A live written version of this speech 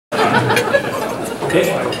Okay.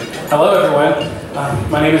 Hello, everyone.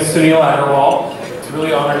 My name is Sunil Agarwal. It's a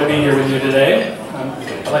really honor to be here with you today.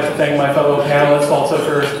 I'd like to thank my fellow panelists also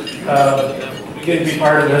for getting to be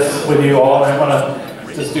part of this with you all. I want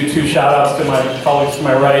to just do two shout-outs to my colleagues to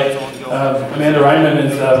my right. Amanda Ryman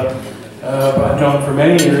is I've known for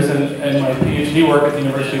many years, and my PhD work at the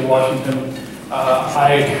University of Washington,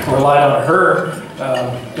 I relied on her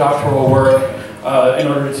doctoral work in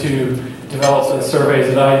order to develop the surveys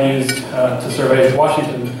that I used to survey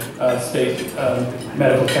Washington state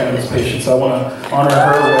medical cannabis patients. So I want to honor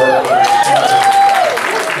her work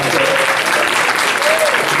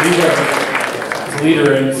as a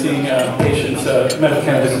leader in seeing patients, medical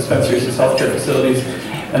cannabis dispensaries as healthcare facilities.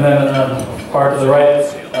 And then part to the right,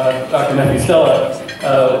 Dr. Nefi Stella,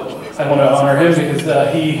 I want to honor him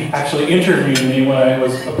because he actually interviewed me when I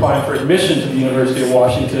was applying for admission to the University of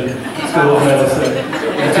Washington School of Medicine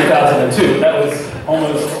in 2002. That was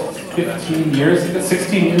almost 15 years ago,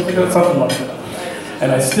 16 years ago, something like that.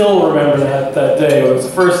 And I still remember that day. It was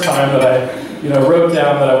the first time that I wrote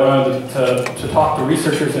down that I wanted to talk to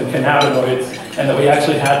researchers in cannabinoids, and that we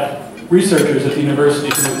actually had researchers at the university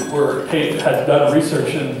who had done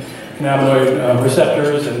research in cannabinoid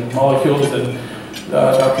receptors and molecules, and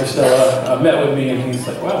Dr. Stella met with me, and he's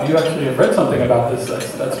like, wow, you actually have read something about this.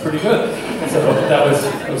 That's pretty good. So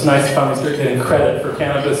it was nice to finally start getting credit for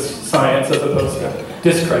cannabis science as opposed to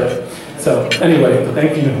discredit. So anyway,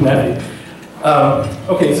 thank you, Nefi.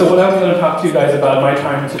 Okay, so what I'm going to talk to you guys about my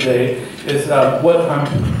time today is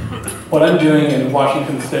what I'm doing in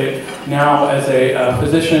Washington State now as a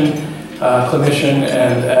physician, clinician,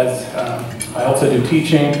 and as I also do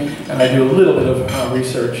teaching, and I do a little bit of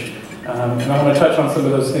research. And I want to touch on some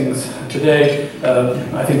of those things today.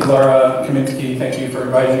 I think Laura Kaminsky, thank you for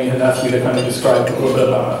inviting me, and asked me to kind of describe a little bit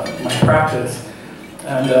about my practice.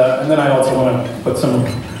 And then I also want to put some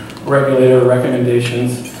regulator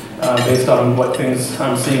recommendations based on what things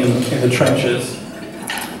I'm seeing in the trenches.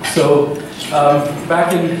 So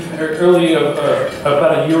back in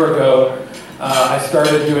about a year ago, I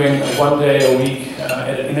started doing 1 day a week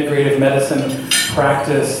at an integrative medicine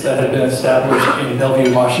practice that had been established in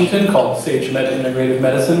Bellevue, Washington, called Sage Med Integrative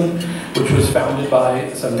Medicine, which was founded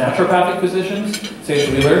by some naturopathic physicians, Sage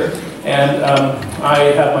Wheeler. And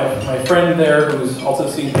I have my friend there who's also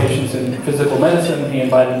seeing patients in physical medicine. He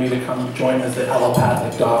invited me to come join as the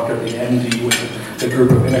allopathic doctor, the MD, with the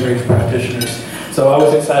group of integrative practitioners. So I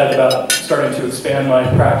was excited about starting to expand my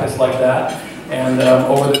practice like that. And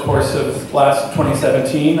over the course of last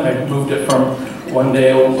 2017, I moved it from 1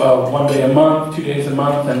 day a month, 2 days a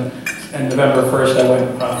month, and November 1st I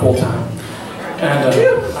went full-time. And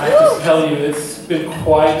I just tell you, it's been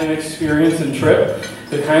quite an experience and trip.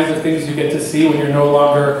 The kinds of things you get to see when you're no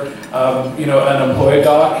longer an employed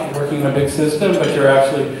doc working in a big system, but you're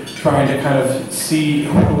actually trying to kind of see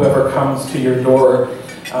whoever comes to your door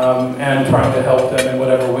and trying to help them in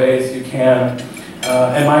whatever ways you can.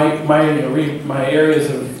 And my areas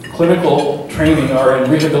of clinical training are in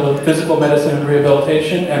physical medicine,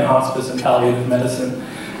 rehabilitation, and hospice and palliative medicine.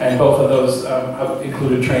 And both of those have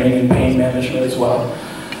included training in pain management as well.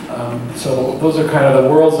 So those are kind of the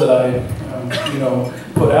worlds that I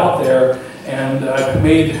put out there. And I've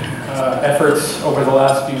made efforts over the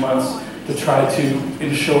last few months to try to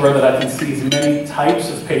ensure that I can see as many types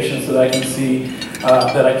of patients that I can see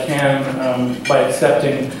that I can by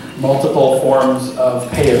accepting multiple forms of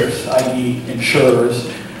payers, i.e.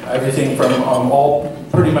 insurers, everything from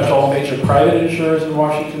pretty much all major private insurers in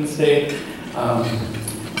Washington State,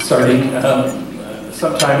 starting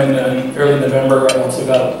sometime in early November. I also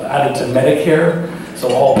got added to Medicare,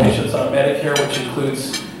 so all patients on Medicare, which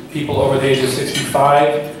includes people over the age of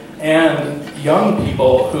 65, and young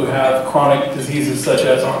people who have chronic diseases such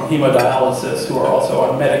as on hemodialysis who are also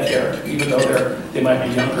on Medicare, even though they might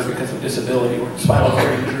be younger because of disability or spinal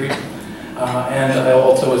cord injury. And I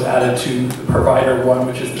also was added to Provider One,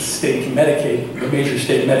 which is the state Medicaid, the major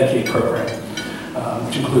state Medicaid program,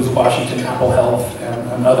 which includes Washington, Apple Health,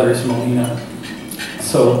 and others, Molina.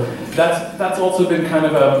 So that's also been kind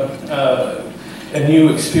of a new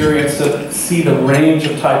experience to see the range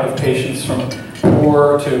of type of patients from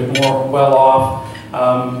poor to more well-off,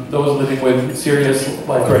 those living with serious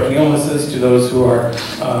life-threatening illnesses, to those who are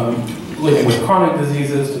living with chronic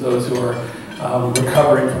diseases, to those who are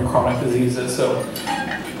recovering from chronic diseases. So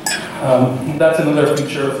that's another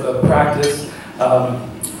feature of the practice.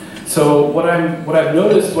 So what I've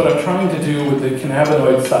noticed, what I'm trying to do with the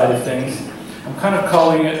cannabinoid side of things, I'm kind of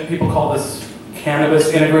calling it, people call this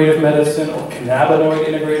cannabis integrative medicine or cannabinoid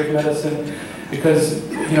integrative medicine, because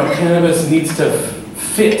cannabis needs to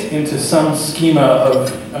fit into some schema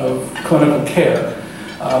of clinical care.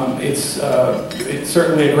 It's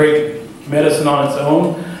certainly a great medicine on its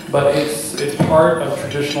own, but it's part of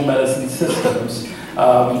traditional medicine systems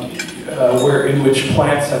in which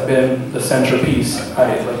plants have been the centerpiece,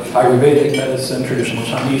 like Ayurvedic medicine, traditional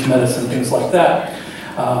Chinese medicine, things like that.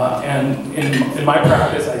 And in my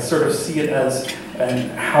practice, I sort of see it as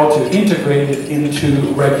how to integrate it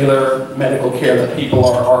into regular medical care that people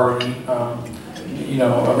are already,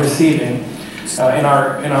 receiving. In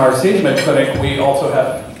our SageMed clinic, we also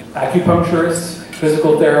have acupuncturists,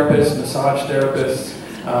 physical therapists, massage therapists,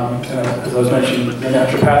 and as I was mentioning, the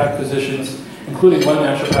naturopathic physicians, including one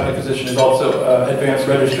naturopathic physician is also an advanced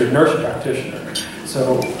registered nurse practitioner.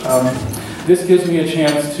 So this gives me a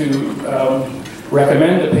chance to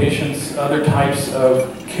recommend to patients other types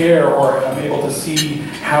of care, or I'm able to see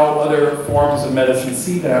how other forms of medicine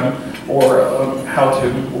see them, or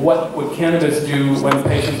what would cannabis do when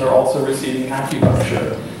patients are also receiving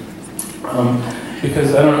acupuncture.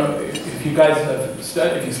 Because I don't know if you guys have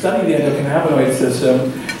if you study the endocannabinoid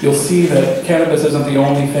system, you'll see that cannabis isn't the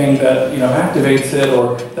only thing that activates it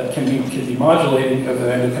or that can be modulating of the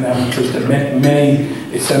endocannabinoid system. Many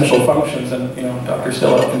essential functions, and Dr.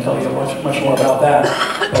 Stella can tell you much more about that.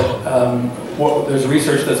 But there's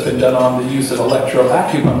research that's been done on the use of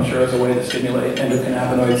electroacupuncture as a way to stimulate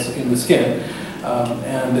endocannabinoids in the skin.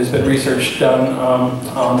 And there's been research done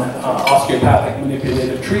on osteopathic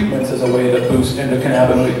manipulative treatments as a way to boost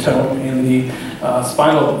endocannabinoid tone in the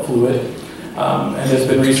spinal fluid. And there's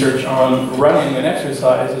been research on running and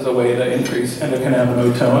exercise as a way to increase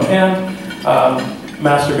endocannabinoid tone, and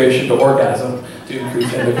masturbation to orgasm to increase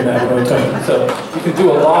endocannabinoid tone. So you can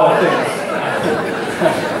do a lot of things.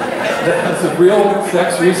 Some real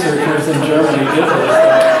sex researchers in Germany did this.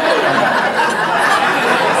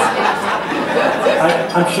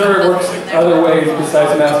 I'm sure it works other ways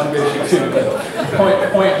besides masturbation too, but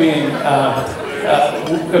point being, I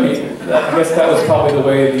guess that was probably the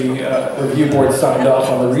way the review board signed off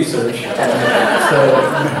on the research. So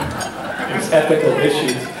it's ethical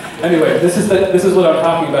issues. Anyway, this is what I'm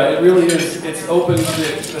talking about. It really is. It's opened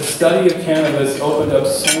the study of cannabis opened up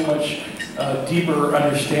so much deeper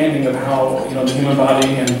understanding of how the human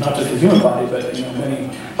body, and not just the human body, but many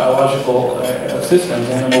biological systems,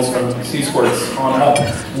 animals from sea squirts on up,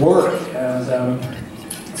 work. And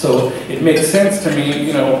so it makes sense to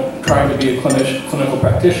me, trying to be a clinical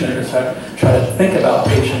practitioner, to try to think about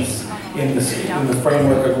patients in the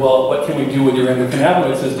framework of, well, what can we do with your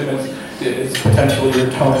endocannabinoid system? Is potentially your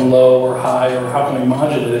tone low or high, or how can we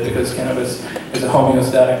modulate it? Because cannabis is a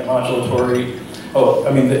homeostatic modulatory.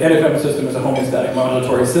 The endocannabinoid system is a homeostatic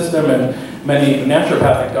modulatory system, and many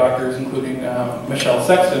naturopathic doctors, including Michelle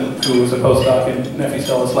Sexton, who was a postdoc in Nephi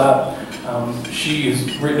Stella's lab,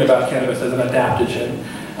 she's written about cannabis as an adaptogen.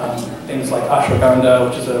 Things like ashwagandha,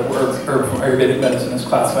 which is a herb from Ayurvedic medicine, is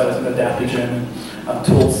classified as an adaptogen, and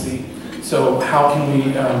tulsi. So how can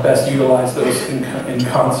we best utilize those in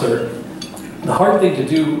concert? The hard thing to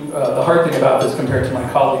do, the hard thing about this compared to my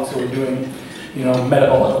colleagues who are doing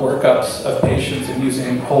metabolic workups of patients and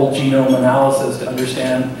using whole genome analysis to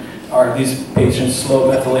understand, are these patients slow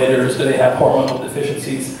methylators, do they have hormonal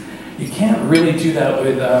deficiencies? You can't really do that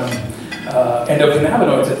with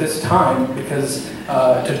endocannabinoids at this time, because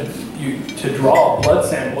to draw a blood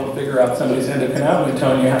sample and figure out somebody's endocannabinoid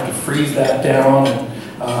tone, you have to freeze that down. And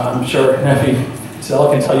I'm sure Nephi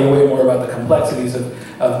Stella can tell you way more about the complexities of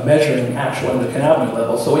measuring actual endocannabinoid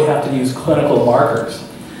levels. So we have to use clinical markers.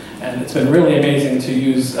 And it's been really amazing to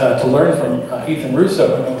use, to learn from Ethan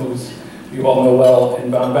Russo, who you all know well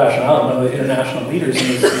in Bound Bashan Island, one of the international leaders in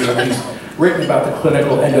this field. He's written about the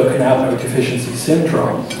clinical endocannabinoid deficiency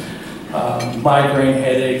syndrome. Migraine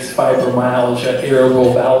headaches, fibromyalgia,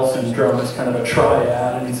 irritable bowel syndrome is kind of a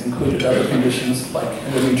triad, and he's included other conditions like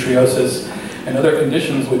endometriosis and other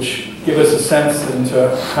conditions which give us a sense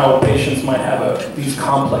into how patients might have these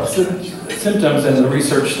complex symptoms, and the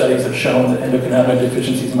research studies have shown that endocannabinoid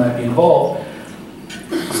deficiencies might be involved.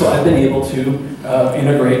 So I've been able to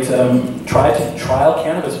integrate, trial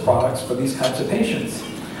cannabis products for these types of patients.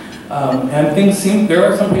 And there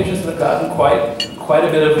are some patients that have gotten quite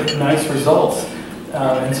a bit of nice results.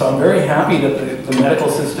 And so I'm very happy that the medical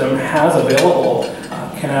system has available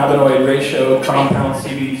cannabinoid ratio, compound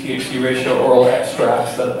CBD THC ratio oral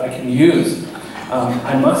extracts that I can use.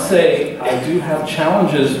 I must say I do have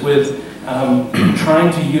challenges with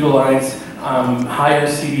trying to utilize higher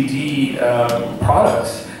CBD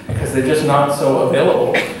products, because they're just not so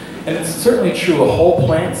available. And it's certainly true, a whole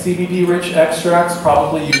plant CBD-rich extracts,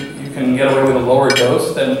 probably you can get away with a lower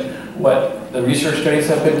dose than what the research studies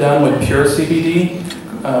have been done with pure CBD.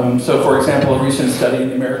 So for example, a recent study in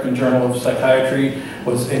the American Journal of Psychiatry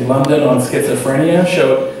was in London on schizophrenia,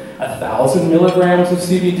 showed 1,000 milligrams of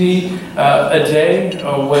CBD a day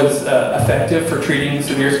was effective for treating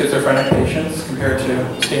severe schizophrenic patients compared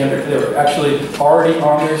to standard. They were actually already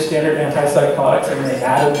on their standard antipsychotics and they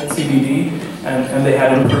added CBD and they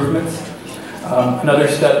had improvements. Another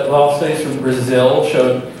studies from Brazil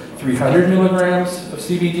showed 300 milligrams of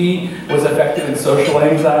CBD was effective in social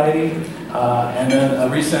anxiety. And then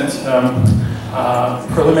a recent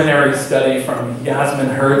preliminary study from Yasmin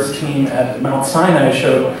Hurd's team at Mount Sinai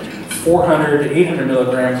showed 400 to 800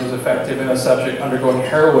 milligrams was effective in a subject undergoing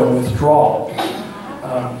heroin withdrawal.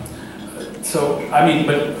 So, I mean,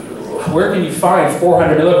 but where can you find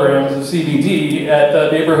 400 milligrams of CBD at the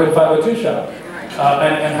neighborhood 502 shop?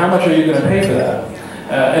 And how much are you going to pay for that?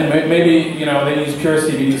 And maybe, you know, they use pure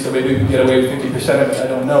CBD, so maybe we can get away with 50% of it, I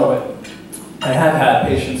don't know. But I have had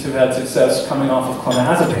patients who've had success coming off of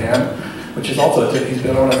clonazepam, which is also a tip. He's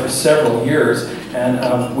been on it for several years, and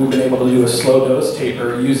we've been able to do a slow dose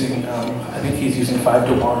taper using, I think he's using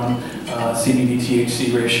 5-to-1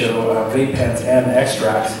 CBD-THC ratio vape pens and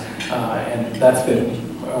extracts, and that's been,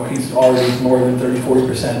 he's already more than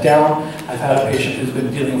 30–40% down. I've had a patient who's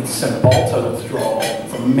been dealing with Cymbalta withdrawal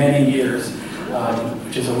for many years,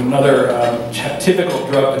 which is another typical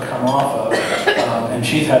drug to come off of, and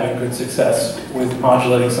she's having good success with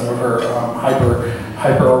modulating some of her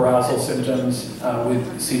hyperarousal symptoms with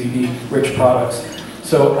CBD-rich products.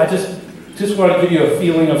 So I just want to give you a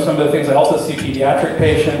feeling of some of the things. I also see pediatric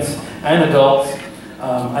patients and adults.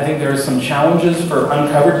 I think there are some challenges for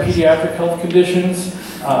uncovered pediatric health conditions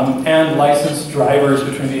and licensed drivers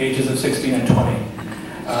between the ages of 16 and 20.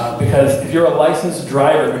 Because if you're a licensed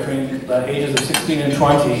driver between the ages of 16 and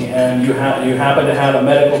 20 and you happen to have a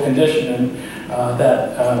medical condition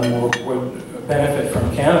that would benefit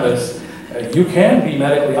from cannabis, you can be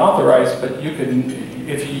medically authorized, but you can,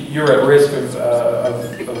 if you're at risk of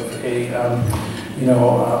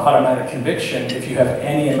automatic conviction if you have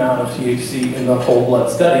any amount of THC in the whole blood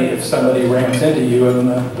study. If somebody rams into you and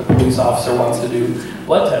the police officer wants to do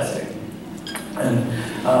blood testing, and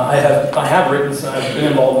I've been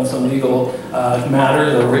involved in some legal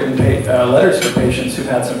matters or written letters for patients who've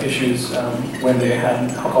had some issues when they had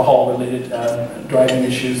alcohol-related driving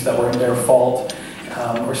issues that weren't their fault.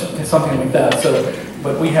 Or something like that. So,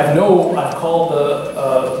 but we have I've called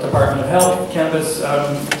the Department of Health, cannabis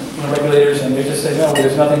regulators, and they just say, no,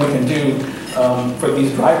 there's nothing we can do for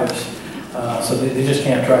these drivers. So they just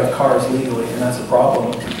can't drive cars legally, and that's a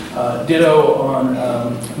problem. Ditto on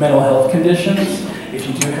mental health conditions. If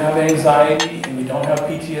you do have anxiety and you don't have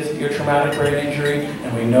PTSD or traumatic brain injury,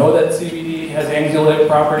 and we know that CBD has anxiolytic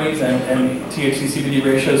properties and THC-CBD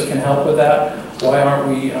ratios can help with that, why aren't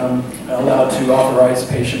we allowed to authorize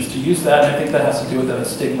patients to use that? And I think that has to do with the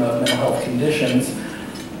stigma of mental health conditions.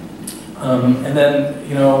 And then,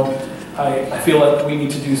 you know, I feel like we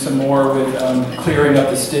need to do some more with clearing up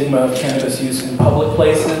the stigma of cannabis use in public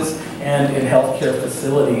places and in healthcare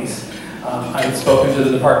facilities. I had spoken to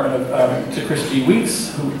the Department of, to Christy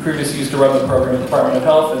Weeks, who previously used to run the program at the Department of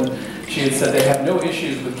Health, and she had said they have no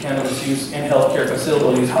issues with cannabis use in healthcare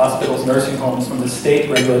facilities, hospitals, nursing homes from the state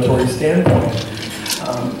regulatory standpoint.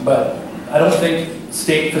 But I don't think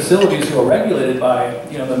state facilities who are regulated by,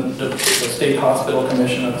 you know, the State Hospital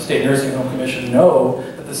Commission or the State Nursing Home Commission know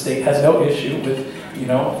that the state has no issue with, you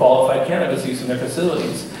know, qualified cannabis use in their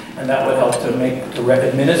facilities. And that would help to make the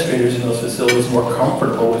administrators in those facilities more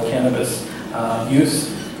comfortable with cannabis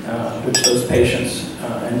use, which those patients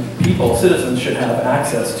and people, citizens, should have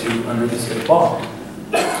access to under the state law.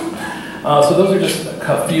 So those are just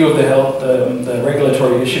a few of the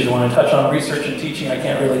regulatory issues I want to touch on. Research and teaching I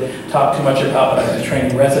can't really talk too much about, but I've been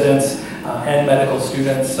training residents and medical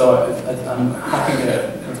students, so I'm happy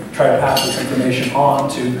to try to pass this information on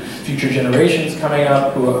to future generations coming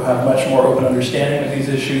up who have much more open understanding of these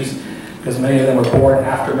issues, because many of them were born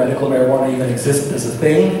after medical marijuana even existed as a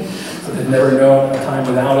thing, so they've never known a time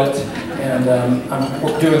without it. And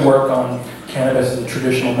I'm doing work on cannabis as a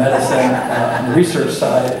traditional medicine on the research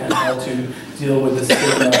side, and how to deal with the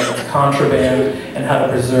stigma of contraband and how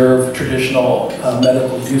to preserve traditional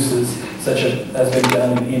medical uses, such as has been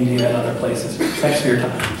done in India and other places. Thanks for your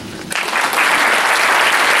time.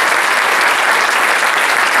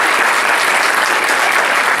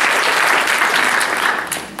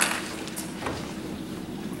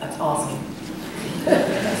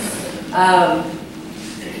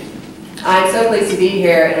 I'm so pleased to be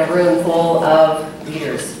here in a room full of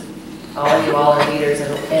leaders. All of you all are leaders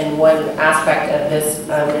in one aspect of this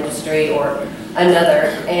industry or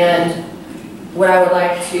another. And what I would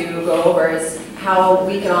like to go over is how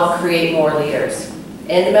we can all create more leaders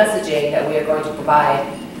and the messaging that we are going to provide,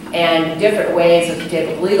 and different ways of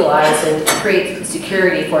legalize and create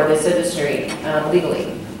security for this industry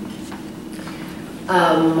legally.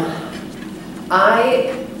 I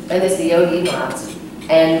am the CEO of Labs,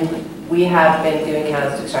 and we have been doing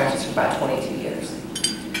cannabis extractions for about 22 years.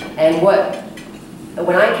 And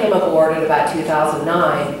when I came aboard in about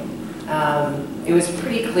 2009, it was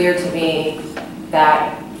pretty clear to me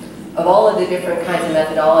that of all of the different kinds of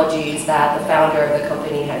methodologies that the founder of the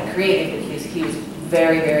company had created, he was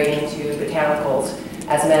very, very into botanicals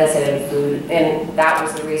as medicine and food, and that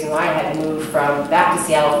was the reason why I had moved back to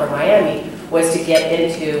Seattle from Miami, was to get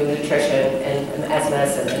into nutrition and as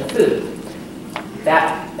medicine and food.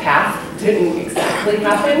 That path didn't exactly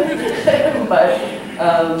happen, but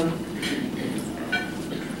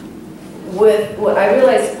with what I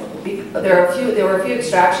realized, there were a few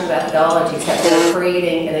extraction methodologies that were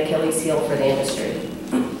creating an Achilles heel for the industry,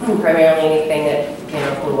 primarily anything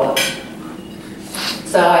that blew up.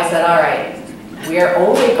 So I said, all right, we are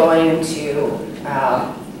only going to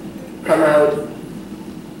promote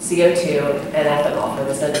CO2 and ethanol for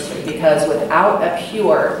this industry, because without a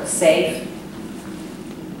pure, safe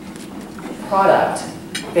product,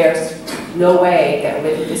 there's no way that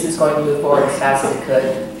this is going to move forward as fast as it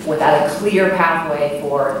could without a clear pathway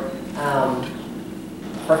for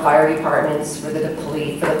fire departments, for the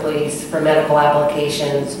police, for medical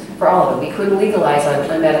applications, for all of it. We couldn't legalize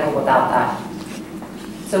on medical without that.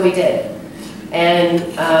 So we did. And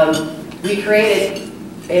we created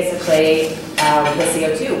basically the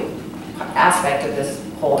CO2 aspect of this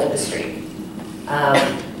whole industry.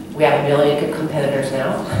 We have 1 million competitors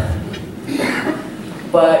now,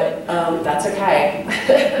 but that's okay.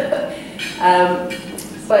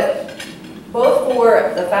 But both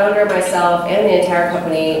for the founder, myself, and the entire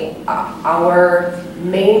company, our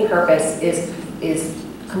main purpose is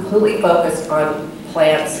completely focused on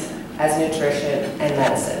plants as nutrition and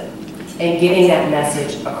medicine, and getting that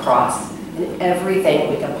message across, and everything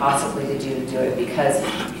we can possibly do to do it, because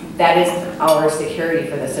that is our security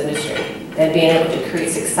for this industry. And being able to create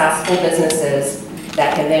successful businesses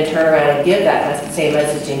that can then turn around and give that same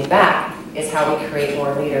messaging back is how we create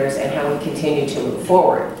more leaders and how we continue to move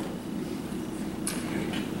forward.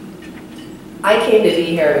 I came to be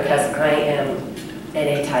here because I am an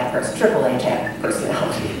A-type person, triple A-type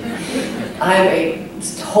personality. I'm a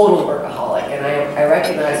total workaholic, and I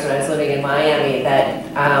recognized when I was living in Miami that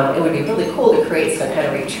it would be really cool to create some kind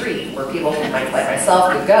of retreat where people like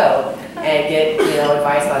myself could go and get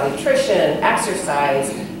advice on nutrition,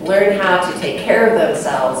 exercise, learn how to take care of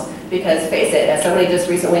themselves. Because face it, as somebody just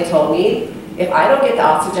recently told me, if I don't get the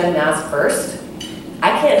oxygen mask first,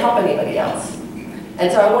 I can't help anybody else. And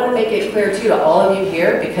so I want to make it clear too to all of you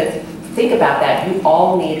here, because think about that, you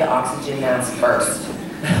all need the oxygen mask first,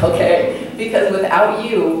 okay? Because without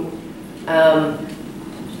you,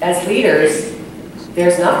 as leaders,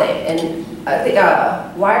 there's nothing. And I think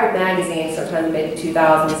Wired magazine, sometime in the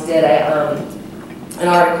mid-2000s, did an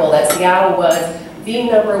article that Seattle was the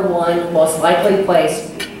 #1 most likely place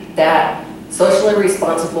that socially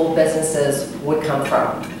responsible businesses would come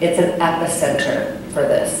from. It's an epicenter for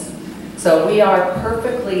this. So we are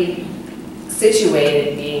perfectly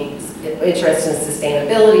situated, being interested in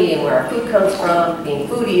sustainability and where our food comes from, being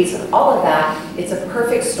foodies and all of that. It's a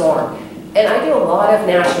perfect storm. And I do a lot of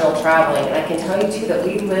national traveling, and I can tell you too that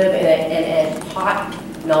we live in a hot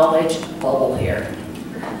knowledge bubble here.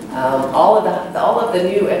 All of the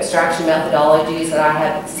new extraction methodologies that I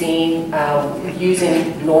have seen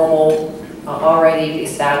using normal, already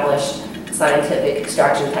established scientific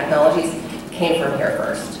extraction technologies came from here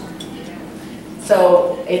first.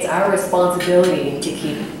 So it's our responsibility to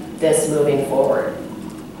keep this moving forward,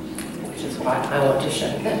 which is why I want to show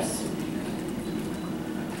you this.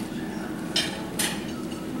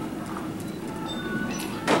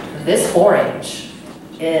 This orange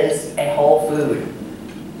is a whole food.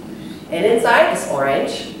 And inside this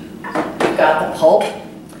orange, you've got the pulp,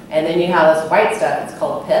 and then you have this white stuff, it's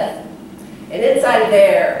called pith. And inside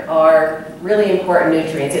there are really important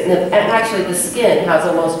nutrients. And actually the skin has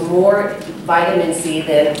almost more vitamin C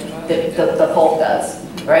than the pulp does,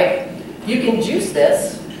 right? You can juice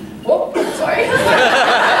this. Whoop, sorry.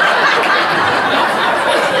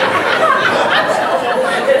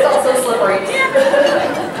 It's also slippery.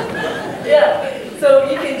 Yeah, so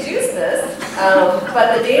you can juice this,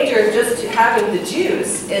 but the danger of just having the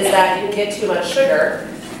juice is that you can get too much sugar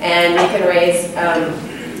and you can raise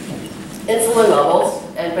insulin levels,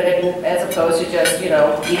 as opposed to just,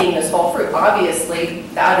 eating this whole fruit. Obviously,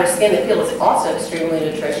 the outer skin, the peel, is also extremely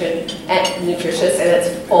nutritious, and it's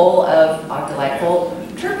full of delightful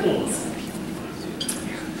terpenes.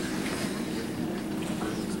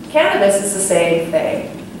 Cannabis is the same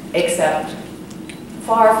thing, except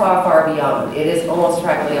far, far, far beyond. It is almost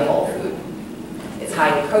practically a whole food. It's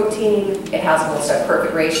high in protein. It has almost a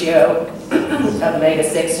perfect ratio of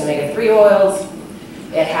omega-6 to omega-3 oils.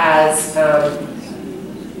 It has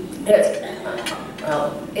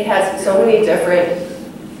it has so many different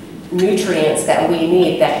nutrients that we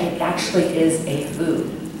need that it actually is a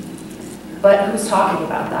food. But who's talking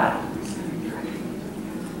about that?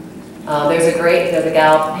 There's a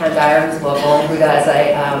gal, Pam Dyer, who's local, who does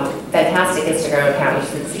a fantastic Instagram account. You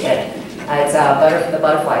should see it. It's the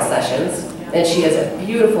Butterfly Sessions, and she does a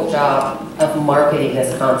beautiful job of marketing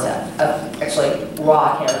this concept of actually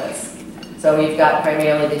raw cannabis. So we've got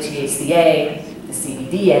primarily the THCA, the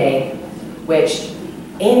CBDA, which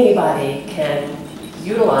anybody can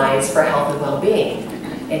utilize for health and well-being,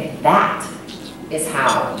 and that is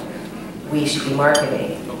how we should be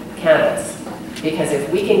marketing cannabis. Because if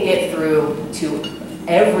we can get through to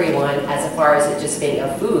everyone as far as it just being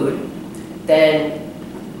a food, then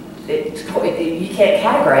you can't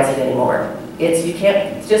categorize it anymore. You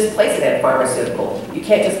can't just place it in pharmaceutical. You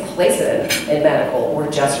can't just place it in medical or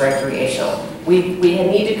just recreational. We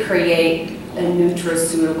need to create a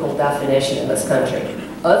nutraceutical definition in this country.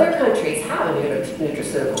 Other countries have a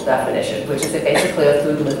nutraceutical definition, which is basically a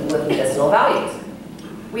food with medicinal values.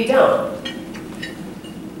 We don't.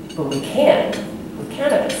 But we can with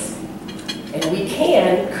cannabis. And we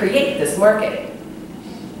can create this market.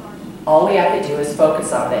 All we have to do is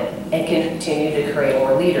focus on it and continue to create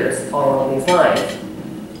more leaders along these lines.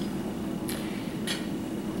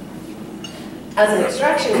 As an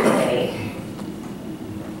extraction company,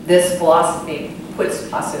 this philosophy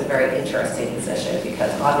puts us in a very interesting position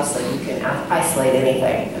because obviously you can isolate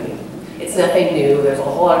anything. I mean, it's nothing new. There's a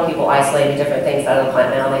whole lot of people isolating different things out of the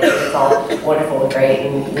plant now. They think it's all wonderful and great,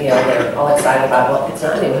 and they're all excited about it. Well, it's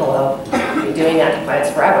not new. Hello, we've been doing that to plants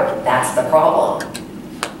forever. That's the problem.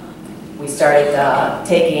 We started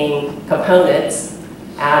taking components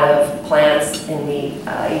out of plants in the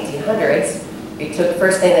 1800s. The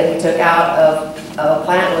first thing that we took out of a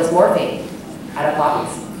plant was morphine out of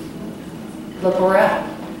poppies. Look where we're at.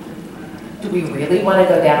 Do we really want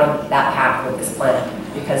to go down that path with this plant?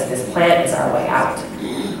 Because this plant is our way out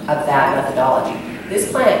of that methodology.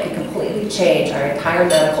 This plant could completely change our entire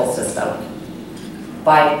medical system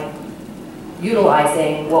by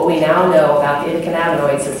utilizing what we now know about the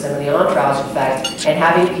endocannabinoid system and the entourage effect, and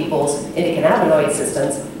having people's endocannabinoid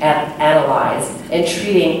systems analyzed and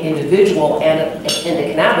treating individual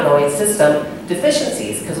endocannabinoid system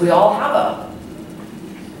deficiencies, because we all have them.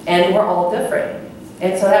 And we're all different.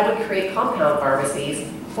 And so that would create compound pharmacies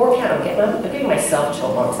for cannabis. I'm getting myself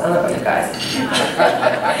chill bumps. I don't know about you guys.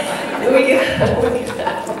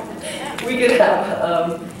 we could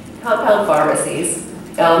have compound pharmacies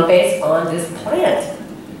based on this plant.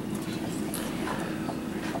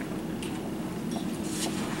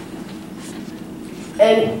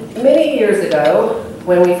 And many years ago,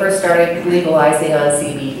 when we first started legalizing on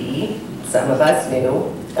CBD, some of us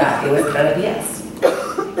knew that it was kind of BS.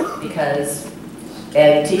 Because,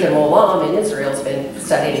 and Tikkun Olam in Israel has been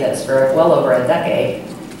studying this for well over a decade,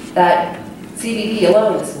 that CBD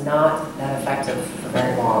alone is not that effective for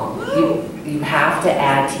very long. You have to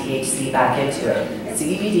add THC back into it.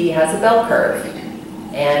 CBD has a bell curve,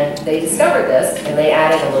 and they discovered this, and they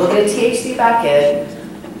added a little bit of THC back in.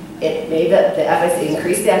 It made the efficacy,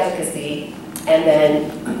 increased the efficacy, and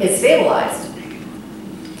then it stabilized.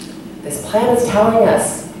 This plant is telling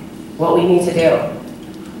us what we need to do.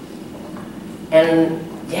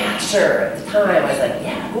 And yeah, sure, at the time I was like,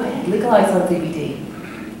 yeah, go ahead, legalize on CBD.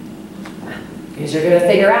 Because you're going to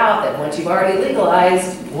figure out that once you've already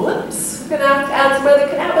legalized, whoops, we're going to have to add some other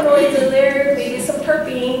cannabinoids in there, maybe some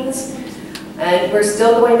terpenes. And we're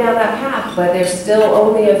still going down that path, but there's still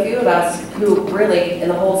only a few of us who really, in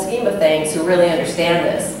the whole scheme of things, who really understand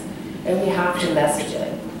this. And we have to message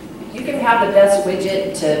it. You can have the best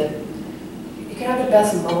widget you can have the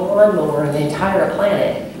best lawnmower on the entire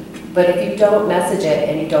planet. But if you don't message it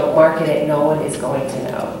and you don't market it, no one is going to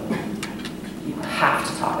know. You have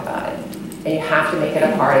to talk about it. And you have to make it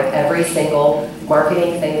a part of every single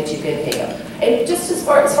marketing thing that you can think of. And just as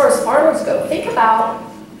far as farmers go, think about,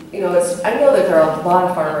 I know that there are a lot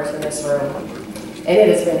of farmers in this room, and it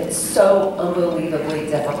has been so unbelievably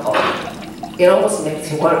difficult. It almost makes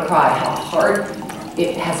me want to cry how hard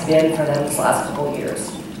it has been for them this last couple of years.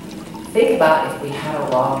 Think about if we had a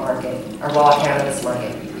raw market, a raw cannabis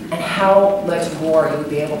market, and how much more you would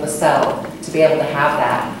be able to sell to be able to have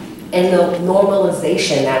that, and the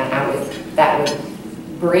normalization that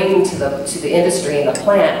would bring to the industry and the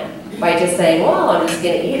plant by just saying, well, I'm just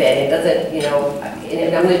going to eat it. It doesn't,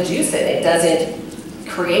 and I'm going to juice it. It doesn't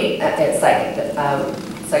create a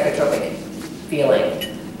psychotropic feeling.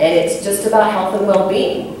 And it's just about health and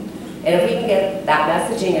well-being. And if we can get that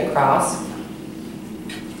messaging across,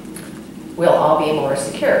 we'll all be more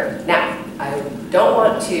secure. Now, I don't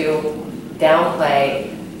want to downplay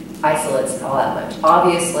isolates all that much.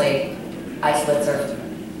 Obviously, isolates are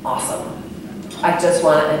awesome. I just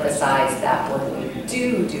want to emphasize that when we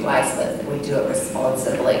do isolates, that we do it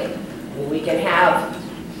responsibly. We can have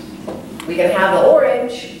the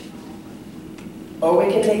orange, or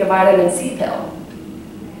we can take a vitamin C pill.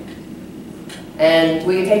 And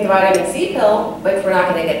we can take the vitamin C pill, but we're not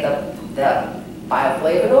going to get the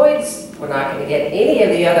bioflavonoids. We're not going to get any of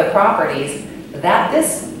the other properties that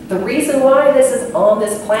the reason why this is on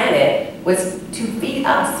this planet was to feed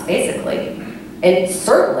us, basically. And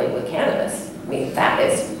certainly with cannabis. I mean, that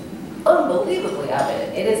is unbelievably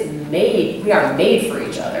evident. It is made, we are made for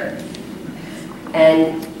each other.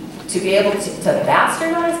 And to be able to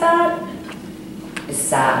bastardize that is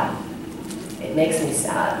sad. It makes me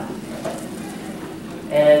sad.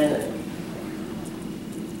 And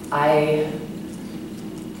I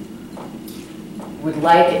would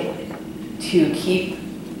like to keep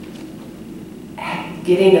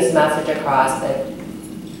getting this message across that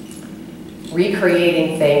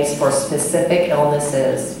recreating things for specific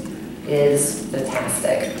illnesses is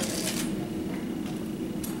fantastic.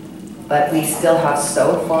 But we still have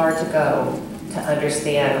so far to go to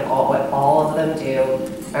understand what all of them do,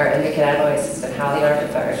 our endocannabinoid system, how the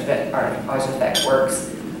artificial effect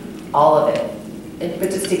works, all of it. But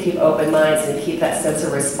just to keep open minds and keep that sense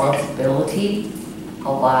of responsibility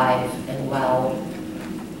alive and well,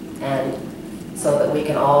 and so that we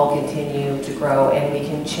can all continue to grow and we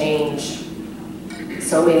can change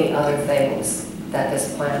so many other things that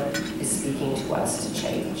this plant is speaking to us to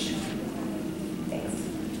change. Thanks.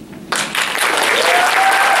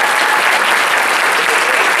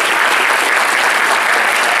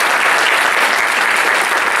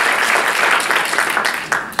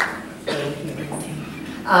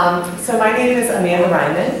 So my name is Amanda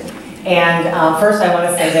Ryman. And first I want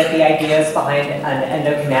to say that the ideas behind an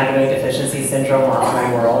endocannabinoid deficiency syndrome rock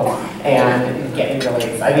my world and get me really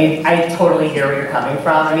excited. I mean, I totally hear where you're coming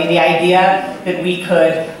from. I mean, the idea that we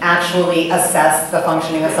could actually assess the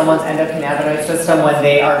functioning of someone's endocannabinoid system when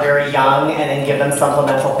they are very young and then give them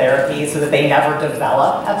supplemental therapy so that they never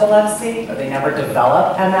develop epilepsy or they never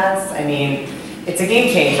develop MS. I mean, it's a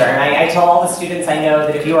game changer, and I tell all the students I know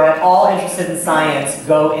that if you are at all interested in science,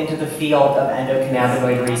 go into the field of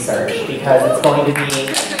endocannabinoid research because it's going to be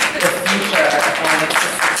the future, and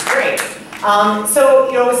it's great. So,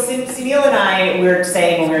 you know, Sunil and I, we were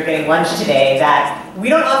saying when we were getting lunch today that we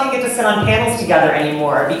don't often get to sit on panels together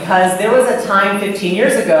anymore because there was a time 15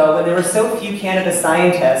 years ago when there were so few cannabis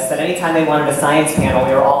scientists that anytime they wanted a science panel,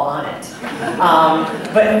 we were all on it.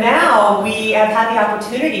 But now we have had the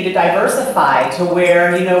opportunity to diversify to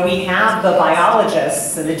where, you know, we have the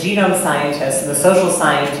biologists and the genome scientists and the social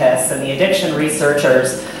scientists and the addiction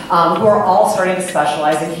researchers who are all starting to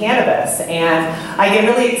specialize in cannabis. And I get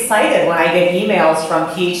really excited when I get emails from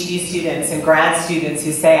PhD students and grad students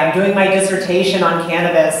who say, I'm doing my dissertation on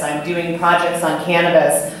cannabis, I'm doing projects on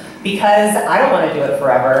cannabis, because I don't want to do it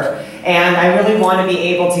forever. And I really want to be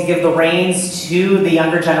able to give the reins to the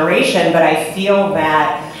younger generation, but I feel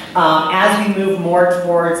that as we move more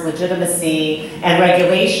towards legitimacy and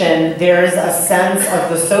regulation, there's a sense of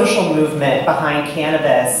the social movement behind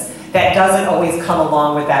cannabis that doesn't always come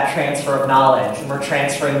along with that transfer of knowledge. And we're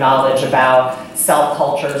transferring knowledge about cell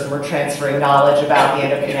cultures, and we're transferring knowledge about the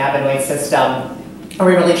endocannabinoid system. Are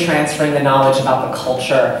we really transferring the knowledge about the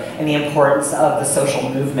culture and the importance of the social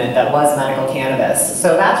movement that was medical cannabis?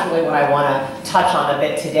 So that's really what I want to touch on a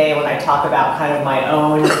bit today when I talk about kind of my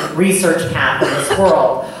own research path in this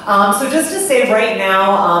world. So just to say right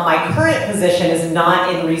now, my current position is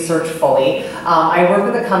not in research fully. I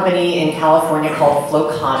work with a company in California called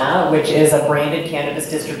Flocana, which is a branded cannabis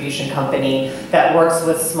distribution company that works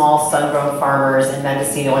with small sun-grown farmers in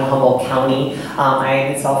Mendocino and Humboldt County.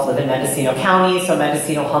 I myself live in Mendocino County, so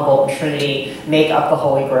Mendocino, Humboldt, and Trinity make up the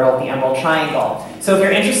holy grail of the Emerald Triangle. So if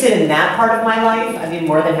you're interested in that part of my life, I'd be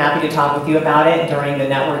more than happy to talk with you about it during the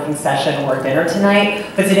networking session or dinner tonight.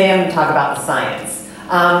 But today I'm going to talk about the science.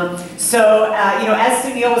 You know, as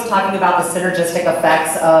Sunil was talking about the synergistic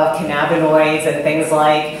effects of cannabinoids and things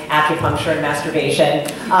like acupuncture and masturbation,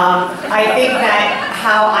 I think that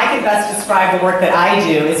how I can best describe the work that I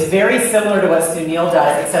do is very similar to what Sunil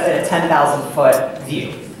does, except at a 10,000-foot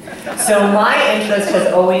view. So my interest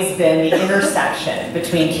has always been the intersection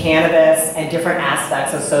between cannabis and different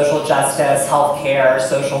aspects of social justice, healthcare,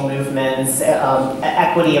 social movements,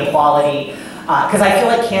 equity, equality. Because I feel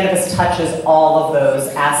like cannabis touches all of those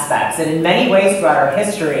aspects. And in many ways throughout our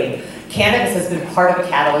history, cannabis has been part of a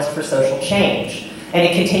catalyst for social change. And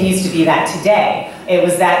it continues to be that today. It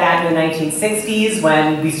was that back in the 1960s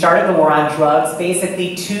when we started the war on drugs,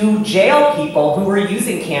 basically to jail people who were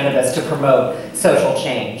using cannabis to promote social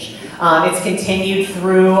change. It's continued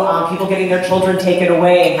through people getting their children taken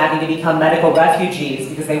away and having to become medical refugees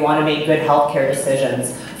because they want to make good healthcare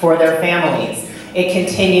decisions for their families. It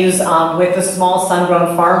continues with the small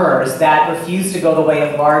sun-grown farmers that refuse to go the way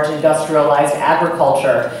of large industrialized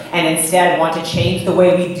agriculture and instead want to change the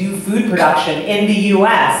way we do food production in the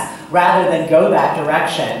US rather than go that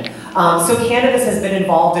direction. So cannabis has been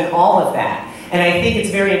involved in all of that. And I think it's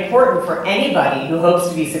very important for anybody who hopes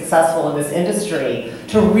to be successful in this industry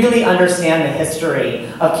to really understand the history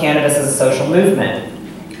of cannabis as a social movement.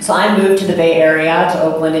 So I moved to the Bay Area, to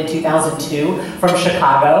Oakland in 2002 from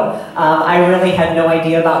Chicago. I really had no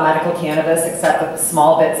idea about medical cannabis except the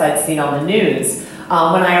small bits I'd seen on the news.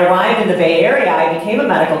 When I arrived in the Bay Area, I became a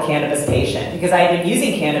medical cannabis patient because I had been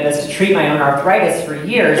using cannabis to treat my own arthritis for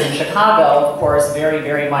years in Chicago, of course, very,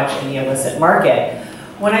 very much in the illicit market.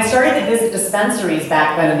 When I started to visit dispensaries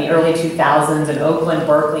back then in the early 2000s in Oakland,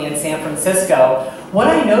 Berkeley, and San Francisco, what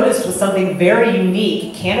I noticed was something very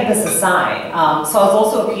unique, cannabis aside. So I was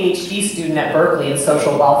also a PhD student at Berkeley in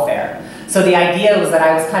social welfare. So the idea was that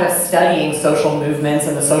I was kind of studying social movements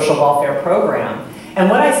and the social welfare program. And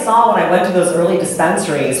what I saw when I went to those early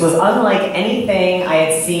dispensaries was unlike anything I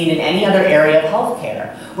had seen in any other area of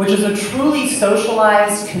healthcare, which was a truly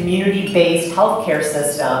socialized, community-based healthcare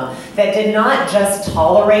system that did not just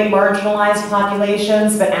tolerate marginalized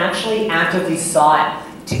populations, but actually actively sought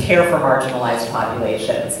to care for marginalized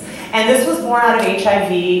populations. And this was born out of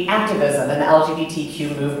HIV activism and the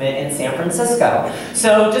LGBTQ movement in San Francisco.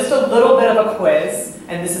 So just a little bit of a quiz,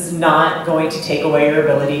 and this is not going to take away your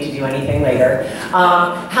ability to do anything later.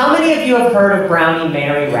 How many of you have heard of Brownie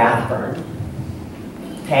Mary Rathburn?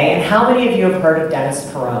 Okay, and how many of you have heard of Dennis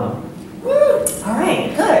Perone? All right,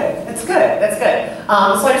 good. That's good. That's good.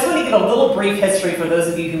 So I just want to give a little brief history for those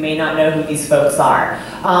of you who may not know who these folks are.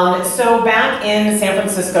 So back in San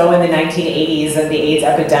Francisco in the 1980s, the AIDS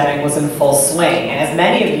epidemic was in full swing. And as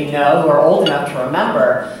many of you know who are old enough to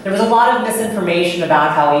remember, there was a lot of misinformation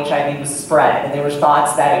about how HIV was spread. And there were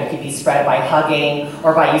thoughts that it could be spread by hugging,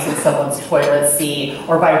 or by using someone's toilet seat,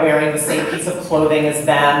 or by wearing the same piece of clothing as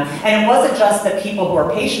them. And it wasn't just the people who were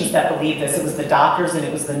patients that believed this, it was the doctors and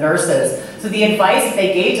it was the nurses. So the advice that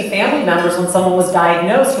they gave to family members when someone was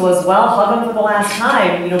diagnosed was, well, hug them for the last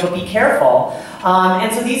time, but be careful.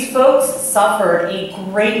 And so these folks suffered a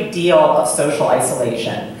great deal of social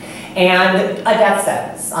isolation and a death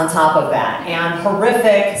sentence on top of that, and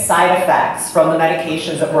horrific side effects from the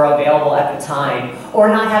medications that were available at the time, or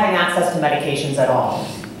not having access to medications at all.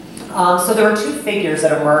 So there were two figures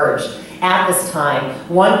that emerged at this time.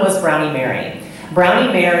 One was Brownie Mary.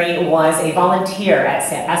 Brownie Mary was a volunteer at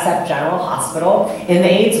SF General Hospital in the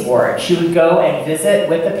AIDS ward. She would go and visit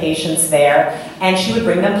with the patients there, and she would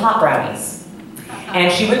bring them pot brownies.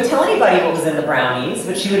 And she wouldn't tell anybody what was in the brownies,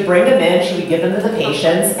 but she would bring them in, she would give them to the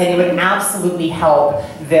patients, and it would absolutely help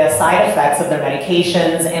the side effects of their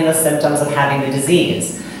medications and the symptoms of having the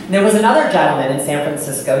disease. And there was another gentleman in San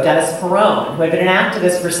Francisco, Dennis Perone, who had been an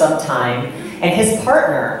activist for some time, and his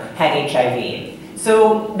partner had HIV.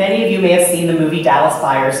 So many of you may have seen the movie Dallas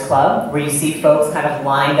Buyers Club, where you see folks kind of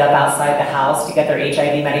lined up outside the house to get their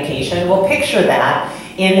HIV medication. Well, picture that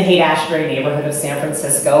in the Haight-Ashbury neighborhood of San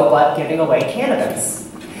Francisco, but giving away cannabis.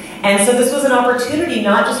 And so this was an opportunity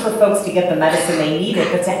not just for folks to get the medicine they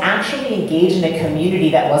needed, but to actually engage in a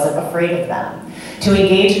community that wasn't afraid of them, to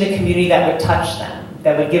engage in a community that would touch them,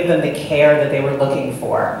 that would give them the care that they were looking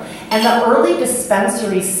for. And the early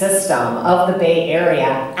dispensary system of the Bay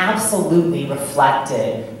Area absolutely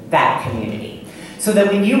reflected that community. So that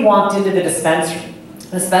when you walked into the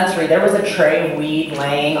dispensary, there was a tray of weed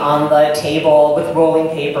laying on the table with rolling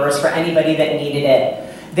papers for anybody that needed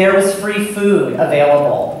it. There was free food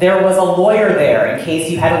available. There was a lawyer there in case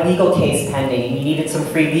you had a legal case pending and you needed some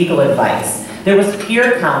free legal advice. There was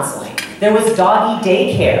peer counseling. There was doggy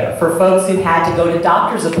daycare for folks who had to go to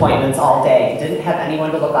doctor's appointments all day, didn't have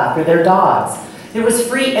anyone to look after their dogs. There was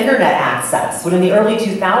free internet access, when in the early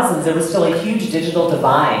 2000s there was still a huge digital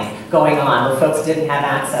divide going on where folks didn't have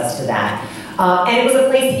access to that. And it was a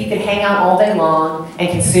place that you could hang out all day long and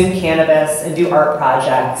consume cannabis and do art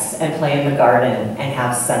projects and play in the garden and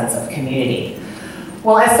have a sense of community.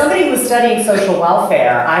 Well, as somebody who was studying social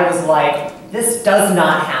welfare, I was like, this does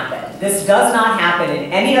not happen. This does not happen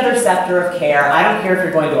in any other sector of care. I don't care if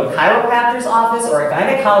you're going to a chiropractor's office or a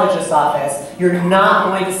gynecologist's office, you're not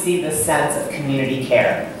going to see this sense of community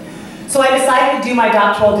care. So I decided to do my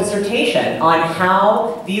doctoral dissertation on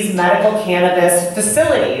how these medical cannabis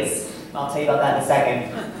facilities, I'll tell you about that in a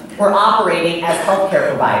second, were operating as healthcare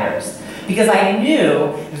providers. Because I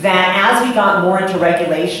knew that as we got more into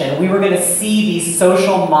regulation, we were going to see these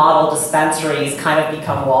social model dispensaries kind of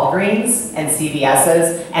become Walgreens and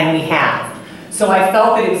CVS's, and we have. So I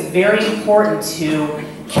felt that it was very important to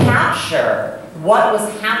capture what was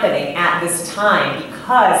happening at this time,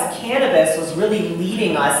 because cannabis was really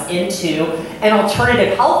leading us into an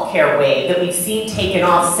alternative healthcare wave that we've seen taken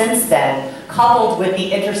off since then, coupled with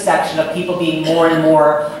the intersection of people being more and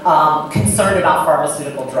more concerned about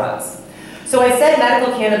pharmaceutical drugs. So I said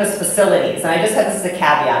medical cannabis facilities, and I just had this as a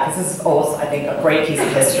caveat, because this is also, I think, a great piece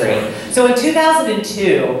of history. So in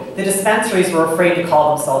 2002, the dispensaries were afraid to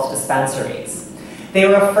call themselves dispensaries. They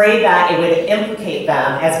were afraid that it would implicate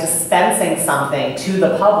them as dispensing something to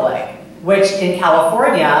the public, which in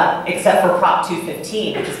California, except for Prop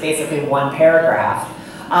 215, which is basically one paragraph,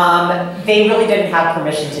 they really didn't have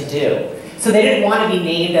permission to do. So they didn't want to be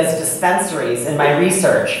named as dispensaries in my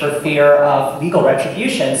research for fear of legal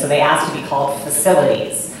retribution, so they asked to be called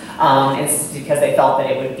facilities, because they felt that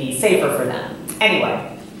it would be safer for them.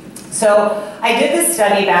 Anyway, so I did this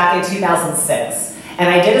study back in 2006, and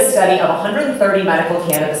I did a study of 130 medical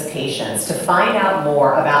cannabis patients to find out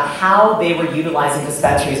more about how they were utilizing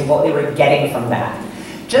dispensaries and what they were getting from that.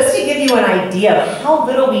 Just to give you an idea of how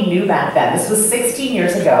little we knew back then, this was 16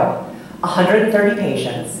 years ago, 130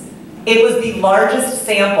 patients. It was the largest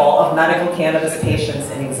sample of medical cannabis patients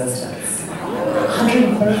in existence.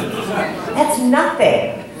 130. That's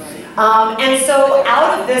nothing. And so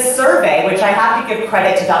out of this survey, which I have to give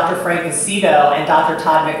credit to Dr. Frank Lucido and Dr.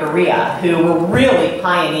 Todd McArea, who were really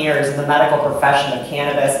pioneers in the medical profession of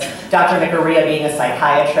cannabis, Dr. McArea being a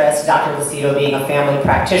psychiatrist, Dr. Lucido being a family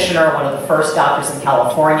practitioner, one of the first doctors in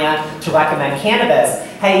California to recommend cannabis,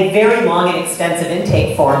 had a very long and extensive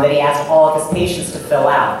intake form that he asked all of his patients to fill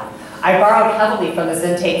out. I borrowed heavily from this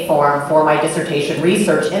intake form for my dissertation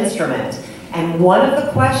research instrument, and one of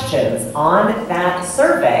the questions on that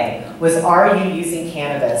survey was, are you using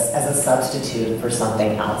cannabis as a substitute for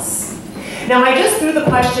something else? Now, I just threw the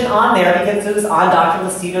question on there because it was on Dr.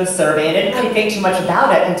 Lucido's survey, and I didn't really think too much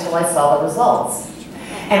about it until I saw the results.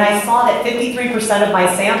 And I saw that 53% of my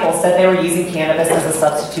sample said they were using cannabis as a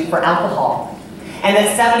substitute for alcohol. And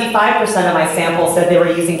that 75% of my sample said they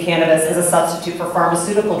were using cannabis as a substitute for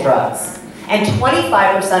pharmaceutical drugs. And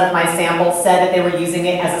 25% of my sample said that they were using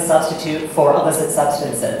it as a substitute for illicit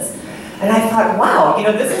substances. And I thought, wow, you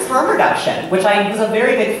know, this is harm reduction, which I was a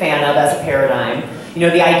very big fan of as a paradigm. You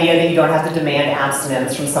know, the idea that you don't have to demand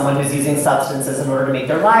abstinence from someone who's using substances in order to make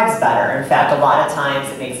their lives better. In fact, a lot of times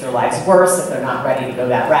it makes their lives worse if they're not ready to go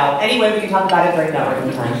that route. Anyway, we can talk about it during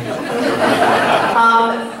networking time.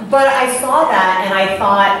 But I saw that and I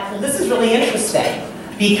thought, well, this is really interesting,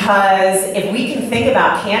 because if we can think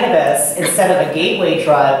about cannabis instead of a gateway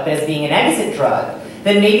drug, but as being an exit drug,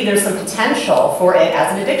 then maybe there's some potential for it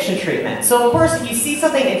as an addiction treatment. So of course, if you see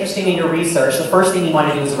something interesting in your research, the first thing you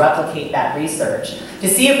want to do is replicate that research to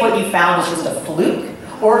see if what you found is just a fluke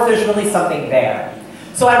or if there's really something there.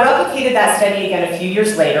 So I replicated that study again a few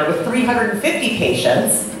years later with 350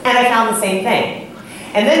 patients, and I found the same thing.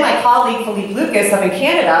 And then my colleague Philippe Lucas up in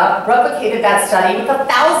Canada replicated that study with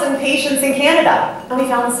 1,000 patients in Canada, and we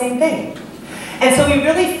found the same thing. And so we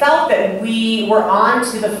really felt that we were on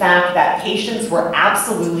to the fact that patients were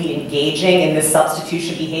absolutely engaging in this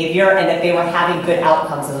substitution behavior and that they were having good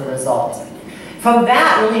outcomes as a result. From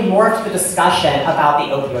that really morphed the discussion about the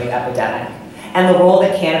opioid epidemic and the role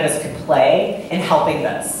that cannabis could play in helping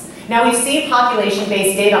this. Now, we've seen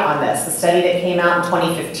population-based data on this. The study that came out in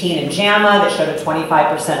 2015 in JAMA that showed a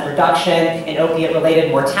 25% reduction in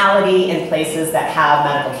opiate-related mortality in places that have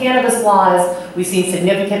medical cannabis laws. We've seen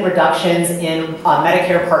significant reductions in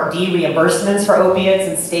Medicare Part D reimbursements for opiates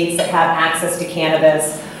in states that have access to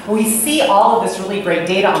cannabis. We see all of this really great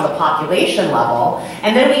data on the population level,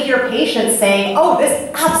 and then we hear patients saying, oh, this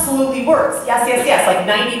absolutely works. Yes, yes, yes, like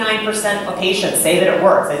 99% of patients say that it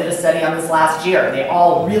works. I did a study on this last year, and they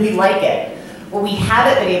all really like it. What we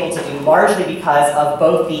haven't been able to do, largely because of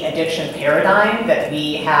both the addiction paradigm that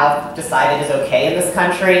we have decided is okay in this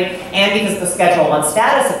country, and because the Schedule I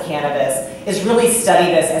status of cannabis, is really study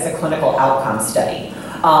this as a clinical outcome study,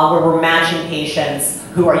 where we're matching patients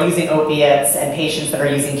who are using opiates and patients that are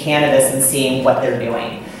using cannabis and seeing what they're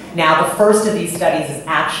doing. Now, the first of these studies is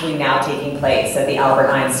actually now taking place at the Albert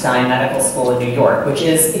Einstein Medical School in New York, which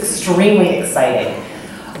is extremely exciting.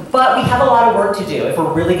 But we have a lot of work to do if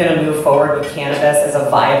we're really going to move forward with cannabis as a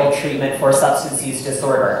viable treatment for substance use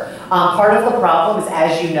disorder. Part of the problem is,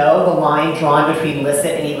 as you know, the line drawn between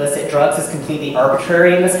licit and illicit drugs is completely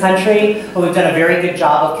arbitrary in this country, but we've done a very good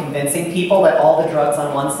job of convincing people that all the drugs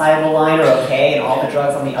on one side of the line are okay and all the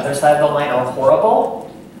drugs on the other side of the line are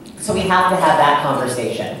horrible. So we have to have that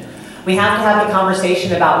conversation. We have to have the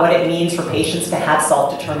conversation about what it means for patients to have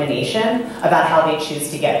self-determination about how they choose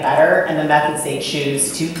to get better and the methods they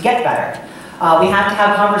choose to get better. We have to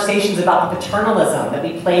have conversations about the paternalism that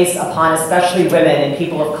we place upon especially women and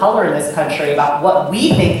people of color in this country about what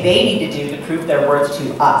we think they need to do to prove their worth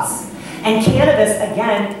to us. And cannabis,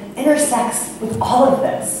 again, intersects with all of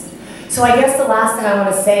this. So I guess the last thing I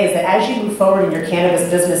want to say is that as you move forward in your cannabis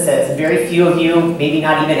businesses, and very few of you, maybe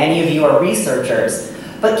not even any of you, are researchers,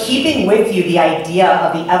 but keeping with you the idea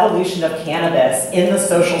of the evolution of cannabis in the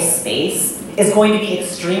social space is going to be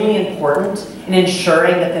extremely important in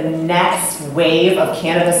ensuring that the next wave of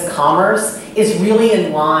cannabis commerce is really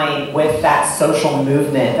in line with that social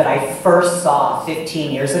movement that I first saw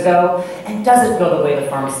 15 years ago and doesn't go the way of the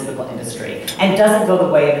pharmaceutical industry and doesn't go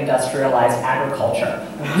the way of industrialized agriculture.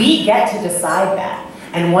 We get to decide that.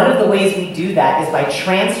 And one of the ways we do that is by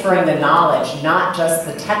transferring the knowledge, not just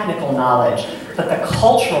the technical knowledge, but the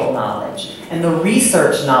cultural knowledge and the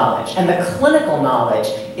research knowledge and the clinical knowledge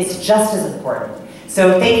is just as important.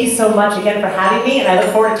 So thank you so much again for having me, and I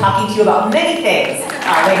look forward to talking to you about many things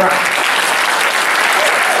later on.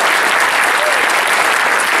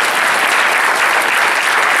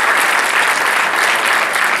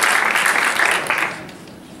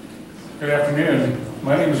 Good afternoon.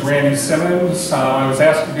 My name is Randy Simmons. I was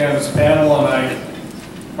asked to be on this panel,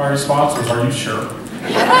 and my response was, "Are you sure?"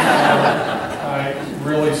 I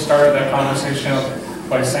really started that conversation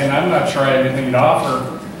by saying, "I'm not sure I have anything to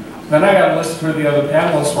offer." Then I got to listen to the other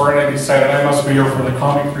panelists were, and I decided I must be here for the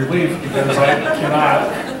comic relief because I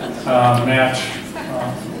cannot match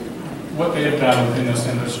what they have done within this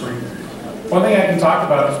industry. One thing I can talk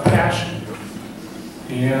about is passion.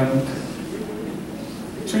 And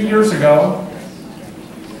 2 years ago,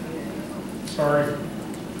 sorry.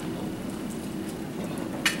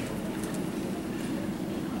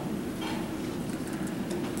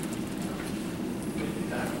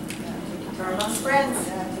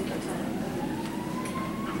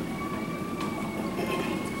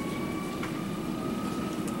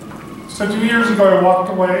 So 2 years ago, I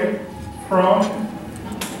walked away from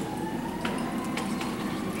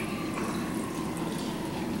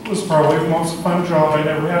was probably the most fun job I'd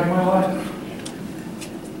ever had in my life.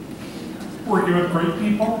 Working with great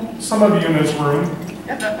people, some of you in this room.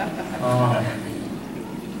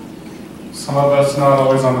 Some of us not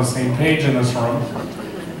always on the same page in this room.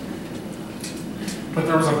 But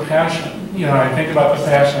there was a passion. You know, I think about the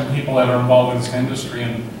passion of people that are involved in this industry,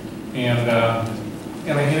 and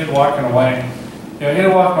I hated walking away. You know, I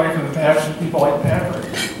hated walking away from the passion of people like Patrick,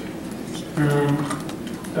 who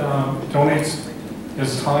donates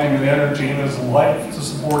his time and energy and his life to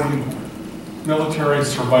supporting military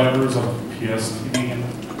survivors of PSTD,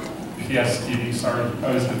 sorry, I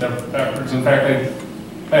always get that backwards. In fact,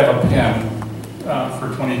 I have a pen for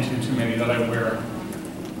 22 too many that I wear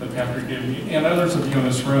that Patrick gave me, and others of you in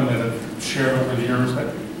this room that have shared over the years. But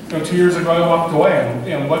you know, 2 years ago I walked away,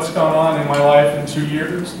 and what's gone on in my life in 2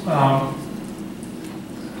 years?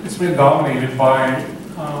 It's been dominated by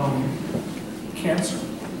cancer.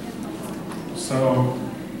 So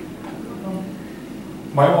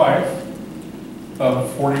my wife of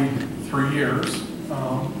 43 years,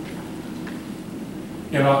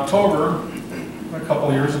 in October, a couple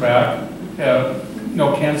of years back, had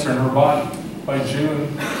no cancer in her body. By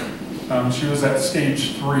June, she was at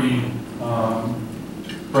stage 3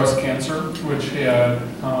 breast cancer, which had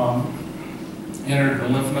entered the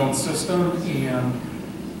lymph node system,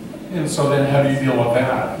 and so then how do you deal with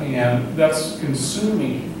that? And that's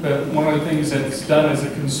consuming. But one of the things that's done as a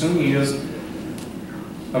consuming is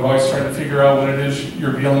I've always tried to figure out what it is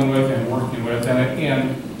you're dealing with and working with,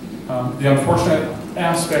 and the unfortunate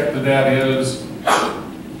aspect of that is,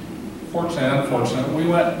 fortunate and unfortunate, we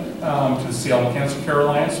went to the Seattle Cancer Care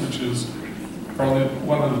Alliance, which is probably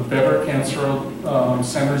one of the better cancer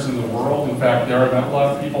centers in the world. In fact, there are a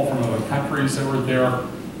lot of people from other countries that were there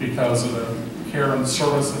because of the care and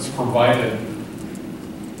service that's provided.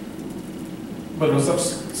 But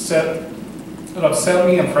it upset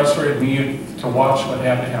me and frustrated me to watch what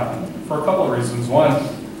had to happen for a couple of reasons. One,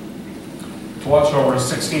 to watch over a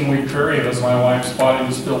 16-week period as my wife's body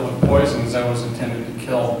was filled with poisons that was intended to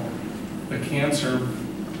kill the cancer.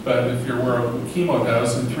 But if you're aware of what chemo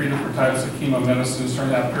does, and 3 different types of chemo medicines during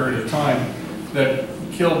that period of time that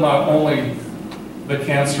killed not only the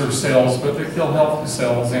cancer cells, but they kill healthy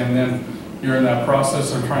cells, and then you're in that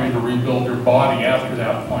process of trying to rebuild your body after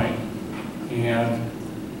that point. And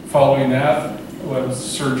following that was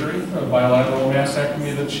surgery, a bilateral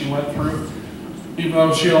mastectomy that she went through. Even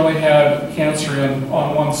though she only had cancer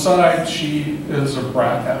on one side, she is a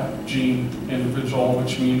BRCA gene individual,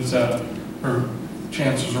 which means that her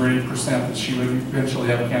chances are 80% that she would eventually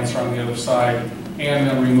have cancer on the other side, and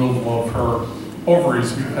then removal of her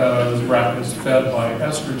ovaries, because BRCA is fed by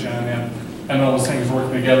estrogen, and all those things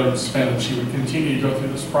working together to spend that she would continue to go through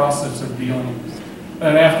this process of dealing.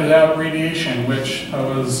 And after that, radiation, which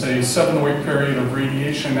was a 7-week period of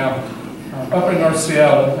radiation. Now, up in North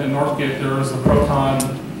Seattle, in Northgate, there is the Proton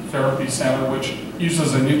Therapy Center, which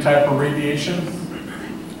uses a new type of radiation,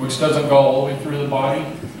 which doesn't go all the way through the body.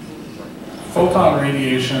 Photon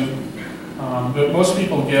radiation that most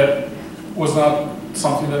people get was not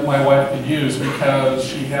something that my wife could use because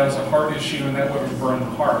she has a heart issue and that would have burned the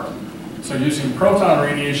heart. So using proton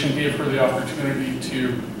radiation gave her the opportunity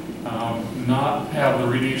to not have the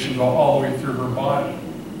radiation go all the way through her body.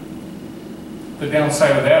 The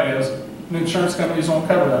downside of that is the insurance companies won't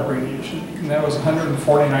cover that radiation, and that was a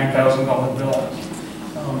 $149,000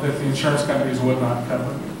 bill that the insurance companies would not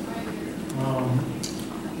cover.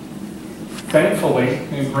 Thankfully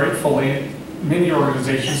and gratefully, many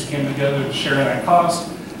organizations came together to share in that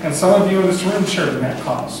cost, and some of you in this room shared in that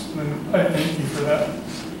cost, and I thank you for that.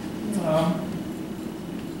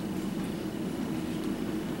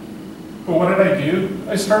 But what did I do?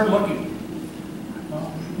 I started looking.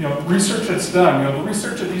 Research that's done, the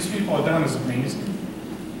research that these people have done is amazing,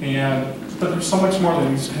 but there's so much more that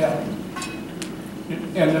needs to happen.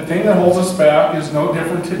 And the thing that holds us back is no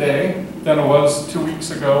different today than it was 2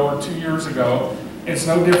 weeks ago or 2 years ago. It's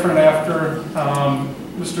no different after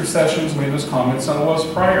Mr. Sessions made his comments than it was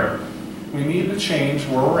prior. We need to change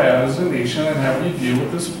where we're at as a nation and how we view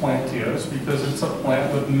what this plant is, because it's a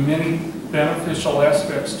plant with many beneficial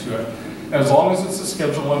aspects to it. As long as it's a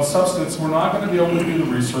Schedule 1 substance, we're not going to be able to do the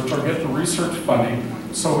research or get the research funding.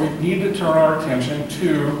 So we need to turn our attention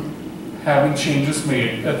to having changes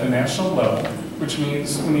made at the national level, which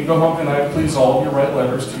means when you go home tonight, please all of you write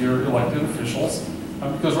letters to your elected officials.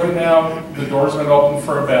 Because right now, the door's been open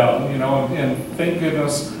for a battle, and thank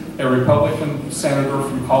goodness a Republican senator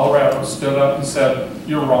from Colorado stood up and said,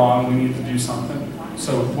 "You're wrong, we need to do something."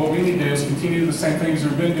 So what we need to do is continue the same things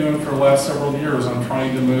we've been doing for the last several years on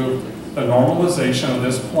trying to move the normalization of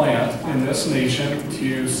this plant in this nation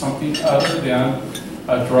to something other than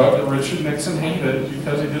a drug that Richard Nixon hated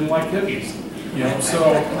because he didn't like hippies.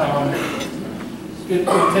 So it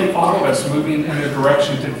will take all of us moving in a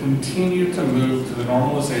direction to continue to move to the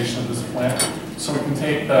normalization of this plant, so we can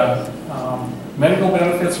take the medical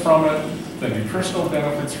benefits from it, the nutritional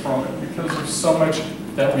benefits from it, because there's so much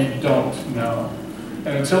that we don't know.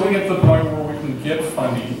 And until we get to the point where we can get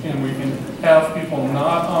funding and we can have people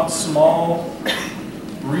not on small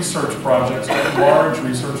research projects, but large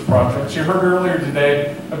research projects. You heard earlier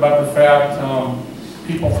today about the fact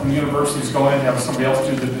people from universities go in and have somebody else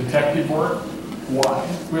do the detective work. Why?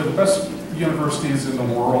 We have the best universities in the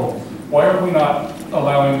world. Why are we not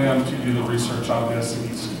allowing them to do the research on this that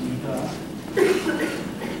needs to be done?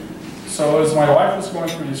 So as my wife was going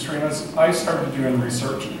through these treatments, I started doing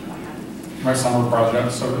research, my summer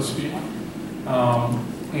project, so to speak,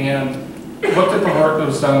 and looked at the work that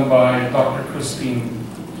was done by Dr.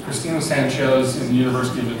 Cristina Sanchez in the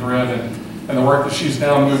University of Madrid, and the work that she's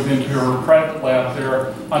now moved into her private lab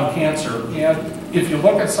there on cancer. And if you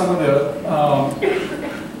look at some of the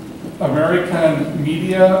American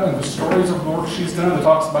media and the stories of the work she's done that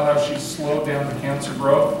talks about how she's slowed down the cancer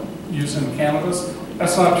growth using cannabis,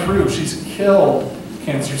 that's not true. She's killed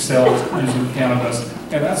cancer cells using cannabis.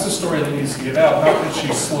 And that's the story that needs to get out, not that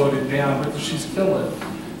she's slowed it down, but that she's killed it.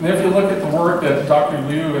 And if you look at the work that Dr.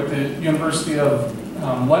 Liu at the University of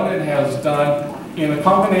London has done in a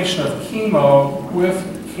combination of chemo with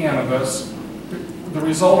cannabis, the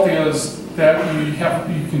result is that you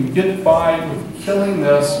can get by with killing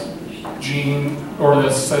this gene or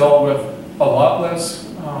this cell with a lot less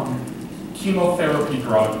chemotherapy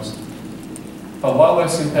drugs, a lot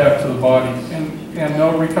less impact to the body, and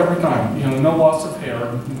no recovery time, no loss of hair,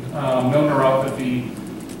 no neuropathy,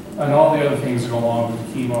 and all the other things that go along with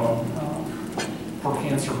chemo for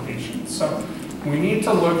cancer patients. So we need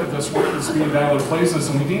to look at this work that's being done in other places,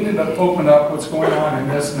 and we need to open up what's going on in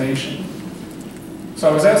this nation. So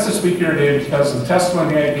I was asked to speak here today because of the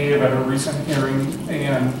testimony I gave at a recent hearing,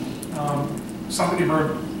 and somebody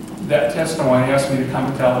heard that testimony and asked me to come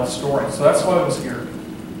and tell that story. So that's why I was here.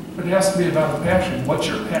 But it has to be about the passion. What's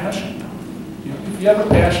your passion? If you have a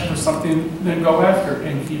passion for something, then go after it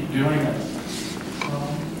and keep doing it.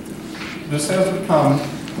 this has become,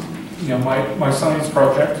 my son's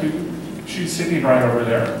project, she's sitting right over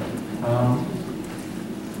there,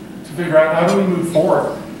 to figure out how do we move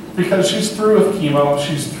forward. Because she's through with chemo,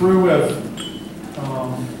 she's through with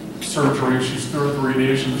surgery, she's through with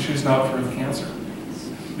radiation, but she's not through with cancer.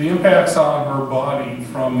 The impacts on her body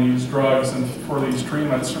from these drugs and for these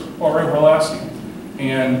treatments are everlasting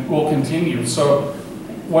and will continue. So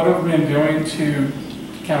what have we been doing to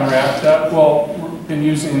counteract that? Well, we've been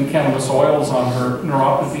using cannabis oils on her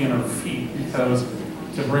neuropathy in her feet because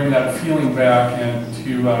to bring that feeling back and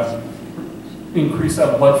to increase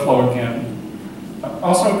that blood flow again. I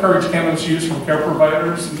also encourage cannabis use from care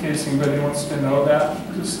providers in case anybody wants to know that.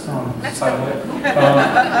 Just sidelight.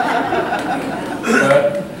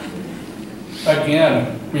 But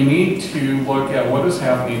again, we need to look at what is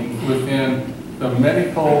happening within the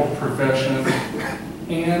medical profession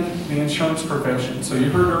and the insurance profession. So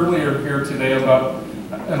you heard earlier here today about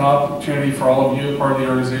an opportunity for all of you, part of the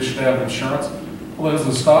organization, to have insurance. Well, it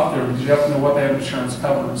doesn't stop there because you have to know what that insurance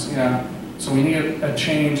covers. And so we need a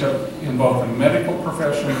change in both the medical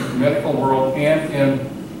profession, the medical world, and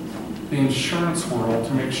in the insurance world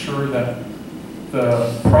to make sure that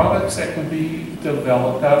the products that can be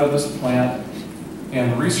developed out of this plant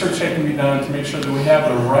and the research that can be done to make sure that we have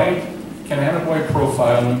the right cannabinoid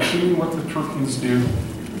profile, including what the terpenes do,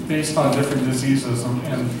 based on different diseases. And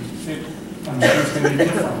I'm sure it's going to be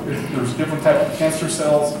different. If there's different types of cancer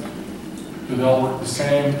cells, do they all work the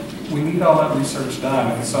same? We need all that research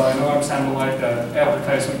done. And so I know I'm sounding like an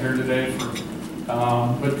advertisement here today,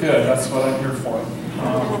 but good, that's what I'm here for.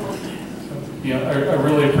 I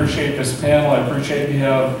really appreciate this panel. I appreciate you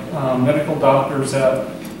have medical doctors that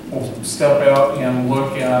will step out and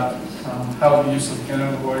look at how the use of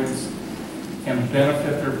cannabinoids can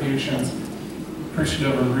benefit their patients.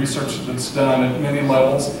 Appreciative of the research that's done at many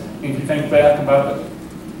levels. And if you think back about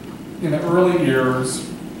in the early years,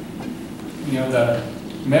 the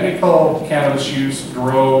medical cannabis use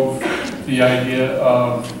drove the idea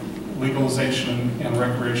of legalization and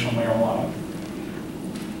recreational marijuana.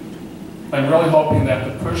 I'm really hoping that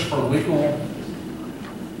the push for legal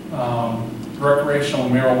recreational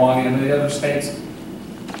marijuana in the other states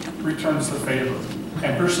returns the favor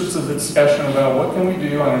and pushes the discussion about what can we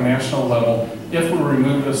do on a national level if we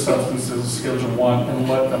remove the substances of Schedule 1 and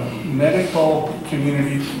let the medical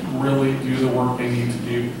community really do the work they need to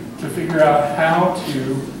do to figure out how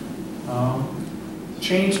to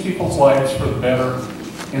change people's lives for the better,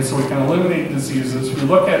 and so we can eliminate diseases. We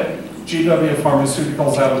look at GW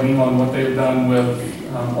Pharmaceuticals out of Lima and what they've done with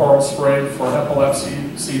oral spray for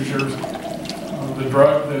epilepsy, seizures, the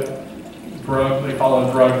drug, they call it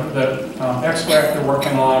a drug, that extract they're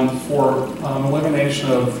working on for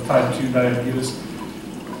elimination of type 2 diabetes.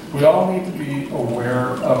 We all need to be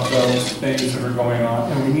aware of those things that are going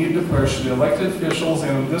on, and we need to push the elected officials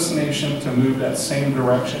in this nation to move that same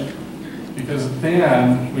direction, because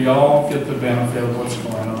then we all get the benefit of what's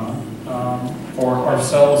going on for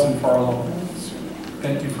ourselves and for our loved ones.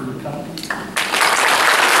 Thank you for your time.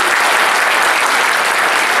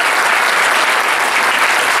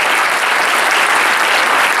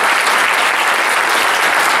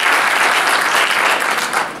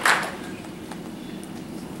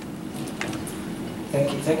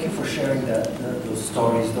 Thank you for sharing those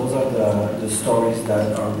stories. Those are the stories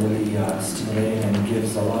that are really stimulating and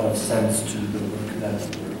gives a lot of sense to the work that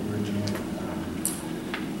we're doing.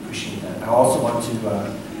 Appreciate that. I also want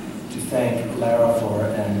to thank Lara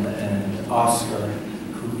and Oscar,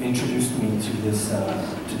 who introduced me to this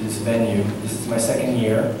venue. This is my second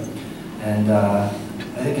year, and I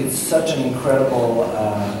think it's such an incredible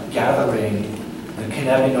gathering, the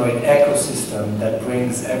cannabinoid ecosystem that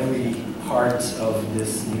brings every part of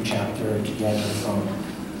this new chapter together, from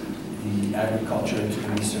the agriculture to the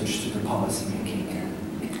research to the policy making.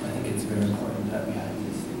 I think it's very important that we have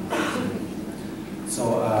these things.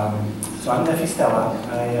 So I'm Nefi Stella.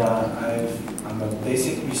 I'm a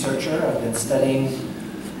basic researcher. I've been studying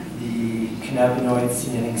the cannabinoid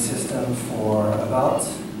signaling system for about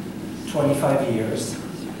 25 years.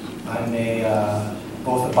 I'm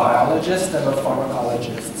both a biologist and a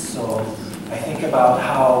pharmacologist. So I think about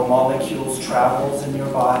how molecules travel in your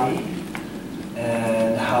body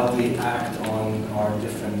and how they act on our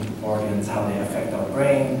different organs, how they affect our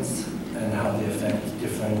brains, and how they affect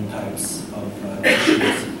different types of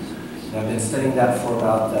tissues. And I've been studying that for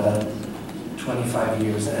about 25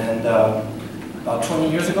 years. And about 20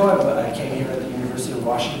 years ago, I came here at the University of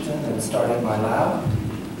Washington and started my lab.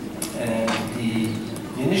 And the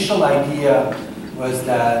initial idea was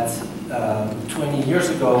that 20 years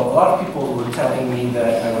ago, a lot of people were telling me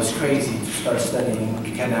that I was crazy to start studying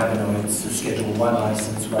cannabinoids, a Schedule I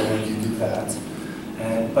license, why would you do that?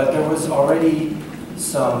 But there was already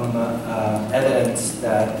some evidence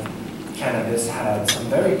that cannabis had some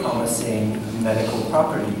very promising medical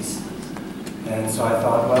properties. And so I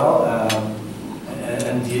thought, well,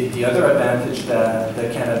 and the other advantage that the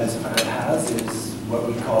cannabis plant has is what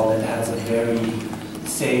we call it has a very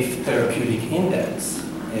safe therapeutic index.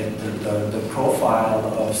 The profile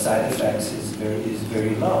of side effects is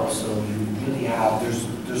very low, so you really have,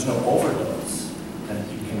 there's no overdose that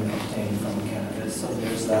you can obtain from cannabis. So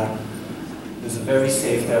there's a very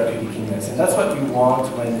safe therapeutic index, and that's what you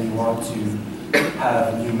want when you want to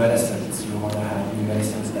have new medicines. You want to have new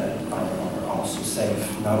medicines that are also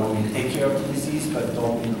safe, not only take care of the disease, but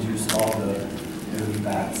don't induce all the really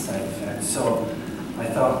bad side effects. So I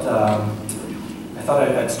thought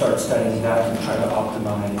I'd start studying that and try to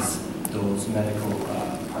optimize those medical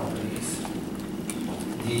properties.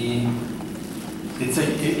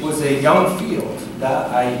 It was a young field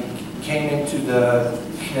that I came into the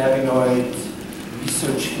cannabinoid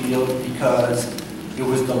research field because it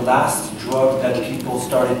was the last drug that people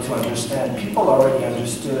started to understand. People already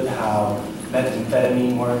understood how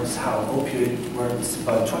methamphetamine works, how opioid works,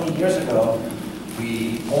 but 20 years ago,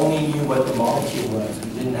 we only knew what the molecule was.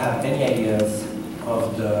 We didn't have any ideas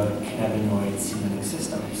of the cannabinoid signaling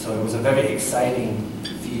system. So it was a very exciting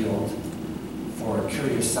field for a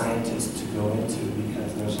curious scientist to go into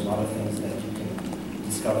because there's a lot of things that you can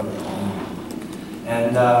discover on.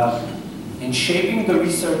 And in shaping the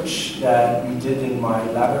research that we did in my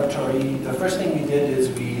laboratory, the first thing we did is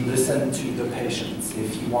we listened to the patients.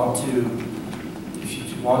 If you want to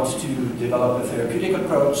develop a therapeutic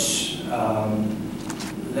approach,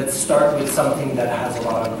 let's start with something that has a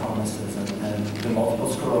lot of promises. And the multiple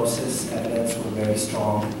sclerosis evidence were very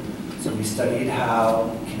strong. So we studied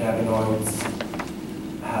how cannabinoids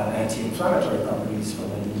have anti-inflammatory properties for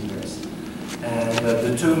many years. And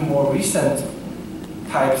the two more recent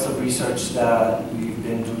types of research that we've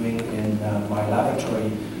been doing in my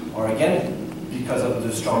laboratory are, again, because of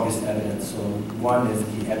the strongest evidence. So one is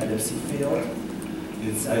the epilepsy field.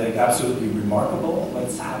 It's, I think, absolutely remarkable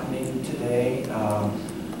what's happening today.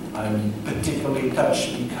 I'm particularly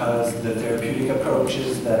touched because the therapeutic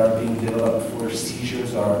approaches that are being developed for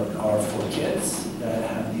seizures are for kids that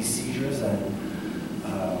have these seizures, and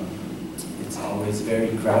it's always very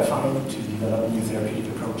gratifying to develop new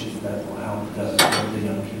therapeutic approaches that will help the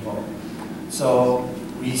young people. So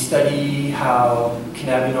we study how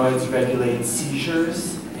cannabinoids regulate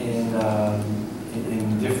seizures in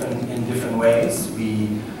different ways.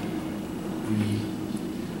 We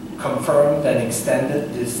confirmed and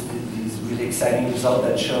extended these really exciting results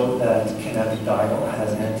that show that cannabidiol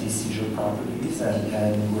has anti-seizure properties,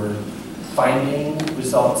 and we're finding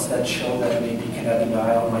results that show that maybe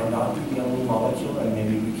cannabidiol might not be the only molecule, and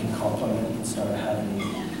maybe we can complement and start having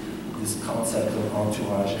this concept of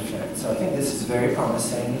entourage effect. So I think this is very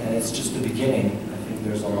promising, and it's just the beginning. I think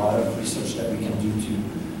there's a lot of research that we can do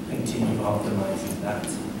to continue optimizing that.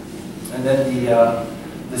 And then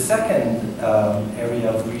the second area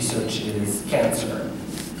of research is cancer.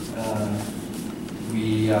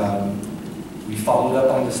 We followed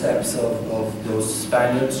up on the steps of those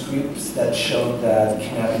Spaniards groups that showed that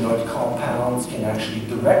cannabinoid compounds can actually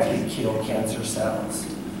directly kill cancer cells.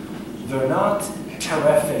 They're not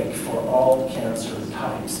terrific for all cancer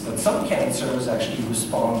types, but some cancers actually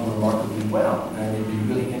respond remarkably well, and it'd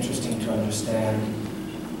be really interesting to understand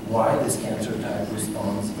why this cancer type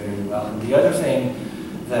responds very well. And the other thing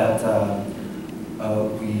that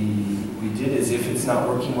we did is, if it's not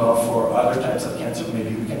working well for other types of cancer,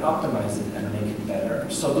 maybe we can optimize it and make it better.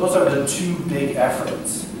 So those are the two big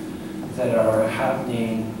efforts that are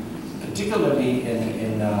happening, particularly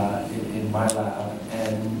in my lab.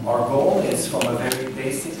 And our goal is, from a very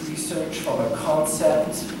basic research, from a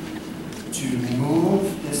concept, to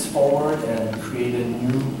move this forward and create a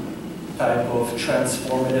new type of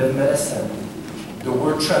transformative medicine. The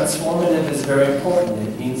word transformative is very important.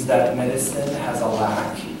 It means that medicine has a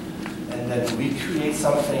lack, and that we create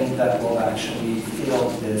something that will actually fill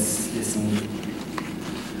this need.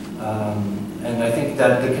 And I think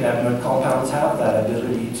that the cannabinoid compounds have that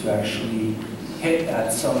ability to actually hit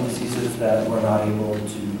at some diseases that we're not able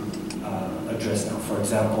to address now. For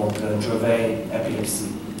example, the Dravet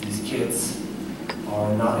epilepsy. These kids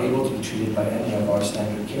are not able to be treated by any of our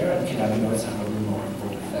standard care, and cannabinoids have a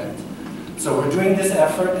remarkable effect. So we're doing this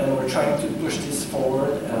effort, and we're trying to push this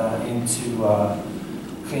forward into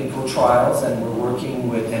clinical trials, and we're working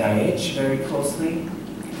with NIH very closely.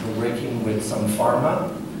 We're working with some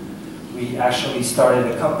pharma. we actually started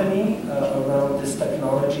a company around this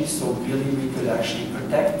technology, so really we could actually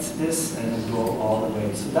protect this and go all the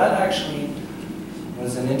way. So that actually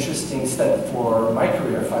was an interesting step for my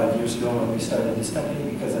career 5 years ago when we started this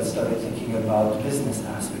company, because I started thinking about the business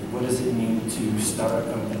aspect. What does it mean to start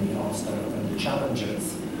a company, all startup, and the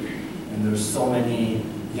challenges? And there's so many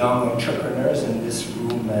young entrepreneurs in this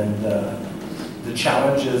room, and the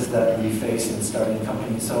challenges that we face in starting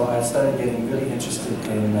companies. So I started getting really interested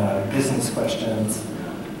in business questions,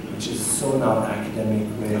 which is so not academic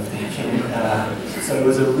way of thinking. So it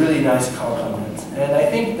was a really nice complement. And I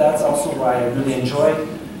think that's also why I really enjoy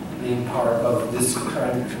being part of this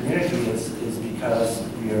current community is because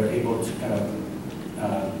we are able to kind of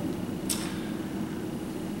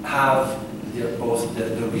have both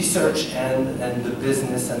the research and the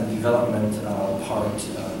business and development part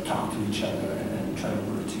talk to each other and try to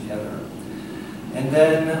work together. And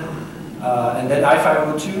then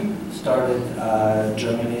I-502 started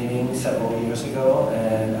germinating several years ago,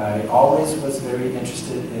 and I always was very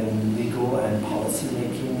interested in legal and policy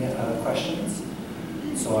making questions.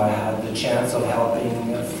 So I had the chance of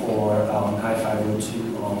helping for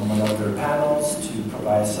I-502 on one of their panels to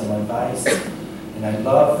provide some advice. And I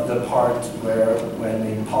love the part where when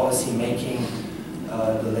in policy making,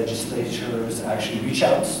 the legislatures actually reach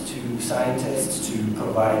out to scientists to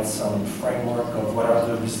provide some framework of what are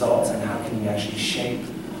the results and how can we actually shape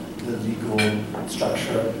the legal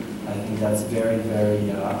structure. I think that's very,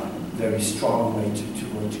 very strong way to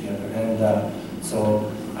work together. And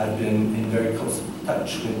so I've been in very close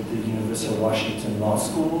touch with the University of Washington Law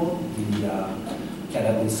School, the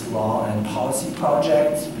Cannabis Law and Policy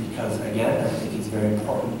Project, because again, I think it's very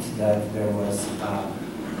important that there was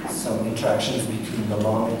some interactions between the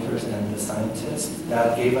lawmakers and the scientists.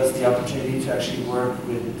 That gave us the opportunity to actually work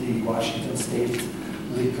with the Washington State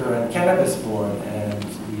Liquor and Cannabis Board, and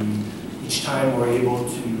we each time were able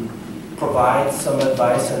to provide some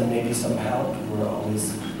advice and maybe some help. We're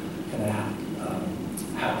always kind of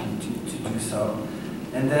happy to do so.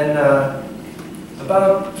 And then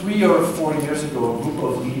about 3 or 4 years ago, a group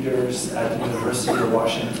of leaders at the University of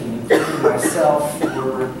Washington, including myself,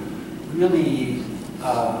 were really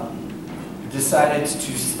decided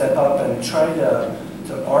to step up and try to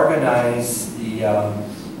organize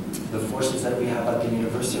the forces that we have at the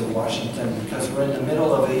University of Washington, because we're in the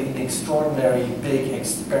middle of an extraordinary big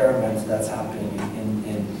experiment that's happening.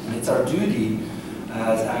 And it's our duty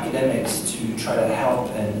as academics to try to help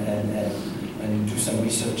and do some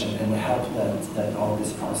research and help that all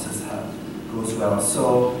this process goes well.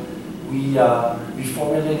 So we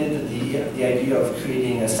formulated the idea of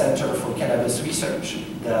creating a center for cannabis research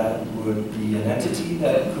that would be an entity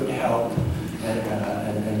that could help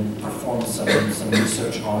and perform some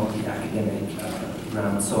research on the academic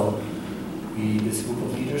ground. So this group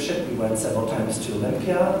of leadership, we went several times to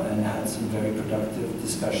Olympia and had some very productive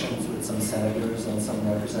discussions with some senators and some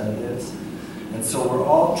representatives. And so we're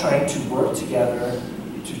all trying to work together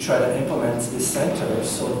to try to implement this center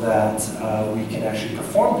so that we can actually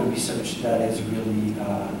perform the research that is really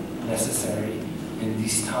necessary in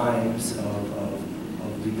these times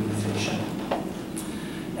of legalization.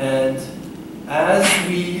 And as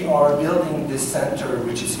we are building this center,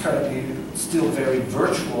 which is currently still very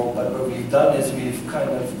virtual, but what we've done is we've kind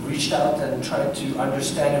of reached out and tried to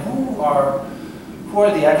understand who are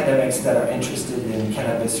the academics that are interested in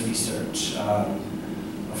cannabis research.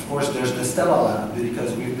 Of course, there's the Stella Lab,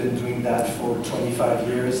 because we've been doing that for 25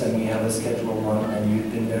 years and we have a Schedule 1 and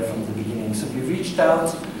we've been there from the beginning. So we reached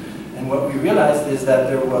out, and what we realized is that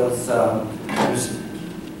there's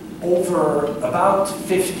over about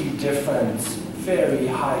 50 different very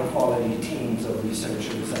high quality teams of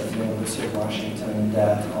researchers at the University of Washington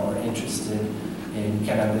that are interested in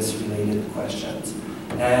cannabis related questions.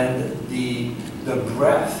 And the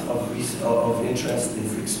breadth of interest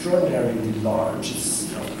is extraordinarily large.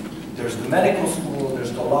 There's the medical school,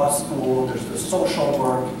 there's the law school, there's the social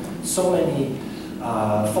work, so many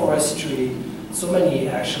forestry, so many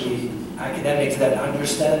actually academics that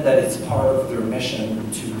understand that it's part of their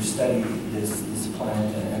mission to study this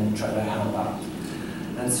plant and try to help out.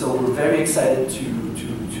 And so we're very excited to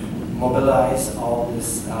mobilize all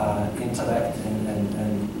this intellect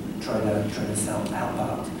and try to help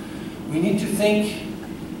out. We need to think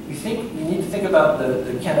about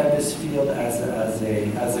the cannabis field as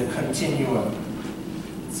a continuum.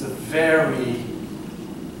 It's a very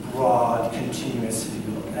broad, continuous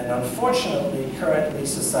field. And unfortunately, currently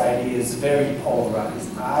society is very polarized.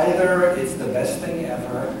 Either it's the best thing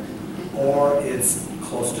ever, or it's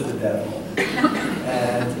close to the devil.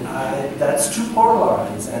 And that's too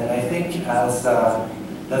polarized. And I think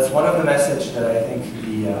that's one of the messages that I think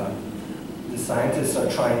scientists are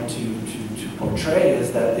trying to portray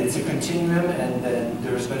is that it's a continuum, and then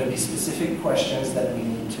there's going to be specific questions that we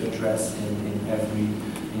need to address in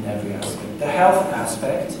every aspect. The health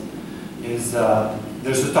aspect is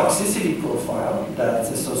there's a toxicity profile that's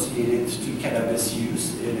associated to cannabis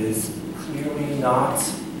use. It is clearly not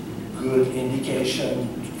good indication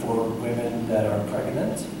for women that are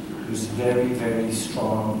pregnant. There's very, very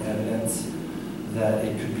strong evidence that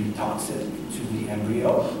it could be toxic to the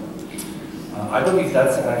embryo. I believe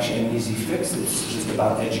that's actually an easy fix. It's just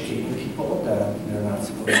about educating people that they're not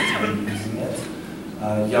supposed to be using it.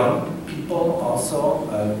 Young people also,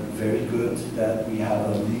 very good that we have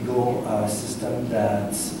a legal system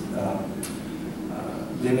that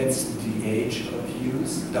limits the age of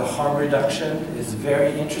use. The harm reduction is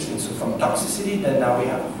very interesting. So from toxicity, then now we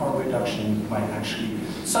have harm reduction. We might actually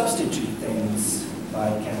substitute things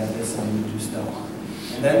like cannabis and reduce the harm.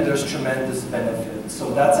 And then there's tremendous benefit.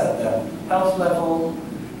 So that's at the health level,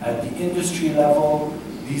 at the industry level.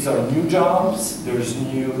 These are new jobs. There's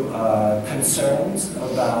new concerns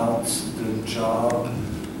about the job,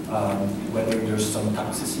 whether there's some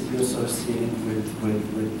toxicity associated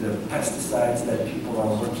with the pesticides that people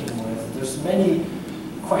are working with. There's many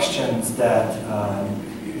questions that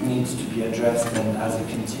needs to be addressed and as a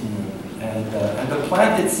continuum. And the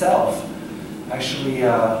plant itself actually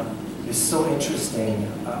is so interesting.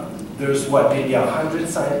 There's maybe 100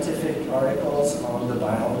 scientific articles on the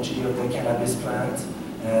biology of the cannabis plant,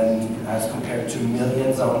 and as compared to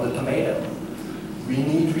millions on the tomato. We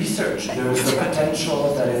need research. There's a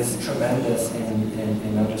potential that is tremendous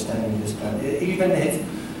in understanding this plant.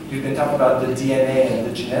 You've been talking about the DNA and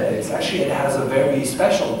the genetics. Actually, it has a very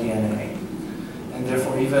special DNA, and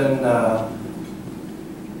therefore even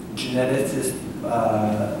geneticists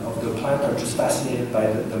of the plant are just fascinated by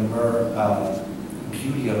the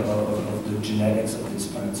beauty of the genetics of this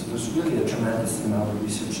plant. So there's really a tremendous amount of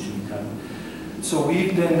research to be done. So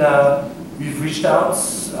we've reached out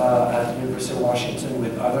at the University of Washington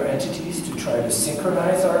with other entities to try to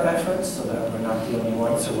synchronize our efforts so that we're not the only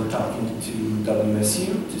ones. So we're talking to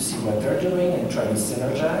WSU to see what they're doing and try to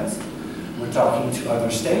synergize. We're talking to other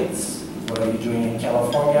states. What are you doing in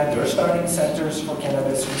California? They're starting centers for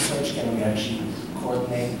cannabis research. Can we actually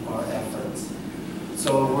coordinate our efforts?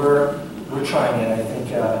 So we're trying it. I think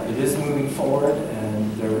it is moving forward,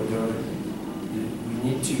 and we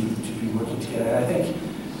need to be working together. And I think,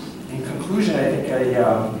 in conclusion, I think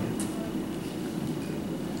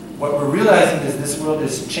what we're realizing is this world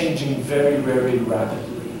is changing very, very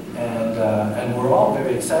rapidly, and we're all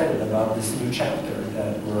very excited about this new chapter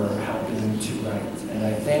that we're helping to write. And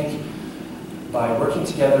I think by working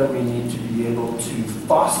together, we need to be able to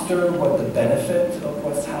foster what the benefit of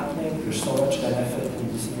what's happening. There's so much benefit in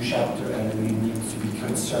this new chapter, and we need to be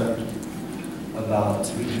concerned about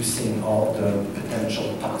reducing all the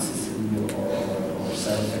potential toxicity or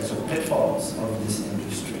side effects or pitfalls of this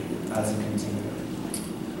industry as a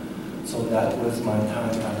continuum. So that was my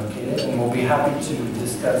time allocated, and we'll be happy to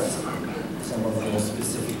discuss some of the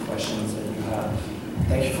specific questions that you have.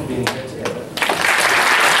 Thank you for being here today.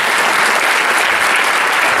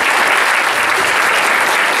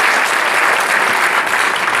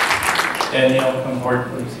 Danielle, come forward,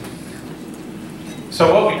 please.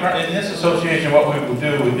 So in this association, what we will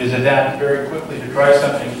do is adapt very quickly to try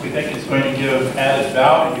something we think is going to give added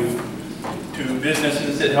value to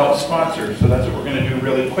businesses that help sponsor. So that's what we're going to do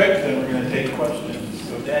really quick, then we're going to take questions.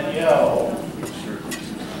 So Danielle,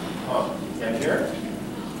 right here.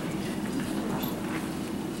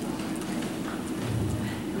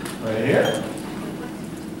 Right here.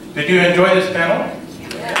 Did you enjoy this panel?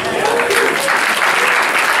 Yeah.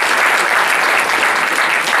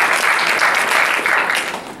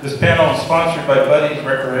 This panel is sponsored by Buddy's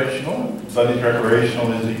Recreational. Buddy's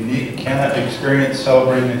Recreational is a unique cannabis experience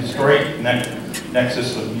celebrating the historic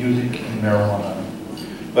nexus of music and marijuana.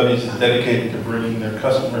 Buddy's is dedicated to bringing their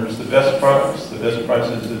customers the best products, the best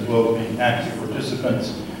prices, as well as being active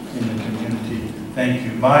participants in the community. Thank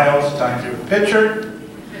you, Miles. Time for a picture.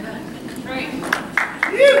 Great.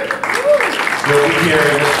 We'll be here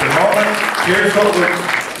in just a moment. Here's what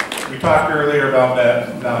we talked earlier about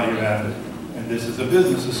that value added. This is a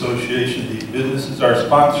business association. The businesses are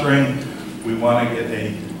sponsoring. We want to get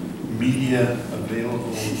a media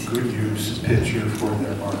available good use picture for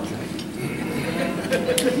their marketing.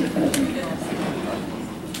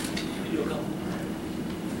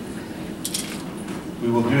 We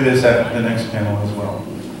will do this at the next panel as well.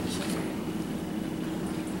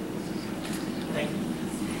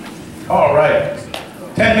 All right.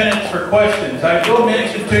 10 minutes for questions. I will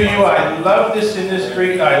mention to you, I love this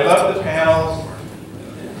industry. I love the panels.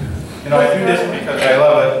 You know, I do this because I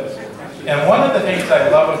love it. And one of the things I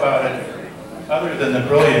love about it, other than the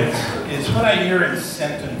brilliance, is what I hear in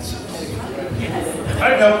sentences.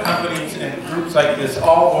 I've helped companies and groups like this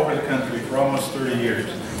all over the country for almost 30 years.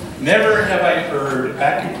 Never have I heard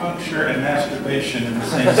acupuncture and masturbation in the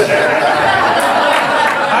same sentence.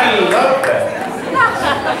 I love that.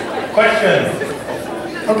 Questions?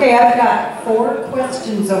 Okay, I've got 4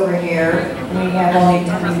 questions over here. We have only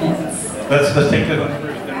 10 minutes. Let's take it on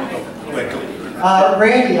quickly.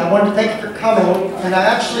 Randy, I wanted to thank you for coming, and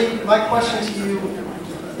my question to you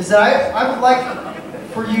is that I would like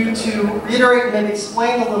for you to reiterate and maybe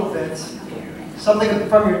explain a little bit something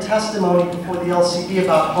from your testimony before the LCD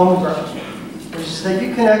about homegrown, which is that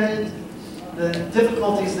you connected the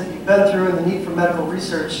difficulties that you've been through and the need for medical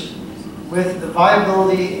research with the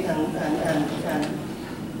viability and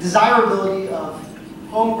desirability of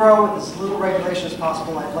home grow with as little regulation as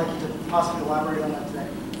possible. I'd like you to possibly elaborate on that today.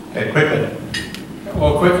 Okay, quickly.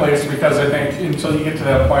 Well, quickly, it's because I think until you get to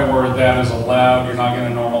that point where that is allowed, you're not going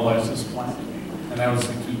to normalize this plant. And that was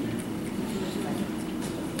the key.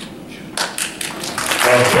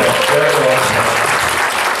 Well said. Very well said.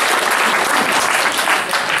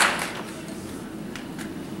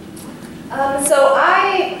 So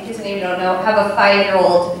I, in case any of you don't know, have a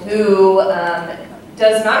 5-year-old who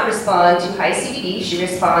does not respond to high CBD. She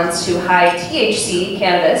responds to high THC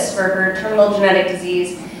cannabis for her terminal genetic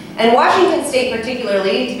disease. And Washington State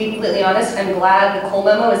particularly, to be completely honest, I'm glad the Cole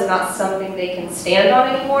memo is not something they can stand on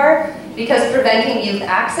anymore, because preventing youth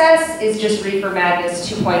access is just reefer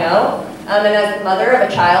madness 2.0. And as the mother of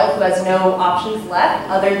a child who has no options left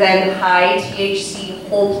other than high THC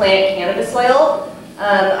whole plant cannabis oil,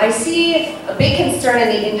 I see a big concern in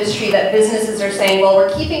the industry that businesses are saying, well,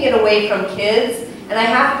 we're keeping it away from kids, and I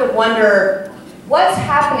have to wonder, what's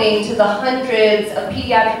happening to the hundreds of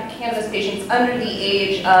pediatric cannabis patients under the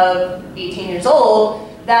age of 18 years old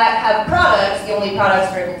that have products, the only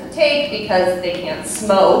products they're able to take because they can't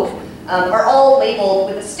smoke, are all labeled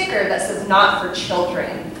with a sticker that says not for children.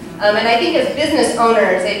 And I think as business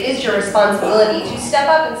owners, it is your responsibility to step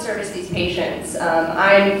up and service these patients.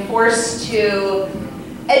 I'm forced to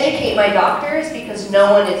educate my doctors because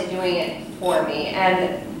no one is doing it for me.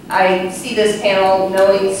 And I see this panel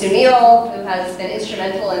knowing Sunil, who has been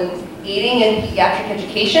instrumental in aiding in pediatric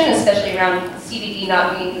education, especially around CBD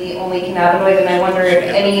not being the only cannabinoid, and I wonder if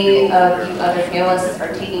any of you other panelists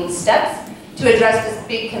are taking steps to address this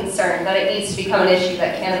big concern that it needs to become an issue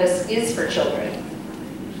that cannabis is for children.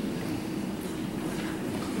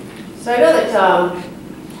 So I know that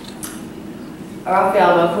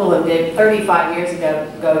Raphael Mokulam did 35 years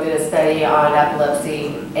ago did a study on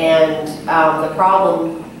epilepsy, and the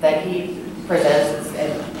problem that he presents,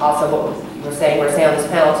 and also what we're saying on this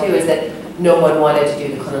panel too, is that no one wanted to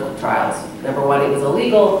do the clinical trials. Number one, it was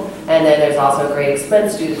illegal, and then there's also a great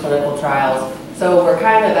expense to do the clinical trials. So we're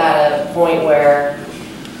kind of at a point where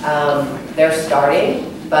they're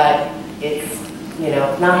starting, but it's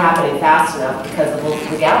not happening fast enough because of the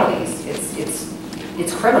legalities.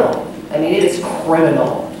 It's criminal. I mean, it is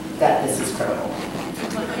criminal that this is criminal.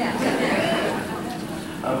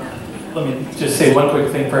 Let me just say one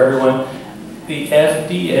quick thing for everyone. The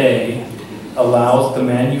FDA allows the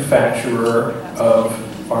manufacturer of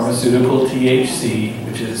pharmaceutical THC,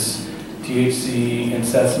 which is THC in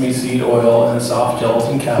sesame seed oil and a soft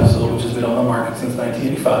gelatin capsule, which has been on the market since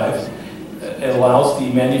 1985. It allows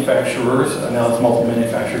the manufacturers, and now it's multiple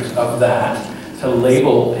manufacturers of that, to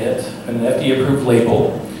label it, an FDA-approved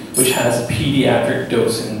label, which has pediatric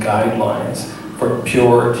dosing guidelines for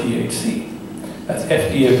pure THC. That's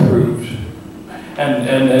FDA approved.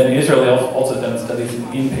 And Israel also done studies in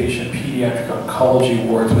inpatient pediatric oncology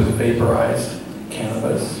wards with vaporized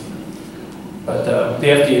cannabis. But the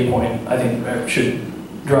FDA point, I think, should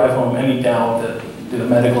drive home any doubt that the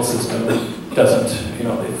medical system doesn't,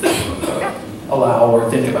 allow or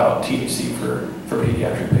think about THC for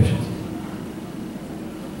pediatric patients.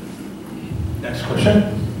 Next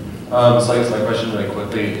question. So I guess my question really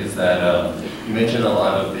quickly is that you mentioned a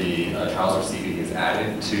lot of the trials where CBD is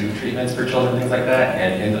added to treatments for children, things like that,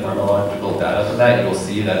 and in the pharmacological data for that, you'll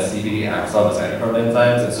see that CBD acts on the cytochrome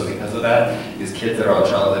enzymes, and so because of that, these kids that are on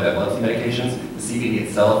trial that have epilepsy medications, the CBD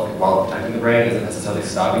itself, while protecting the brain, isn't necessarily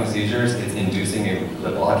stopping seizures, it's inducing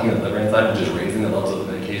the blocking of the liver enzyme, which is raising the levels of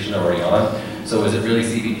the medication already on. So is it really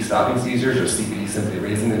CBD stopping seizures, or CBD simply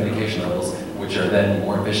raising the medication levels, which are then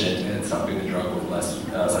more efficient in stopping the drug with less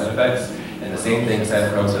side effects? And the same thing,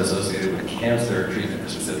 cytochrome is associated with cancer treatment for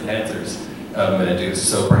specific cancers and induced.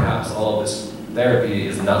 So perhaps all of this therapy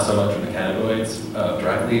is not so much from the cannabinoids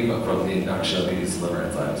directly, but from the induction of these liver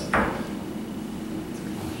enzymes.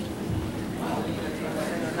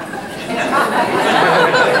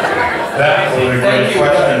 really great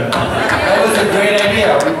question. That was a great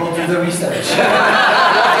idea. We will do the research.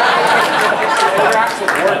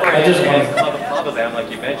 I just want to clobazam, like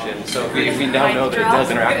you mentioned. So if we now know that it does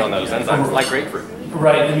interact on those enzymes, like grapefruit.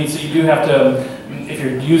 Right. I mean, so you do have to, if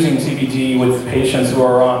you're using CBD with patients who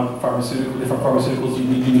are on different pharmaceuticals, you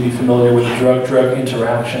need to be familiar with the drug-drug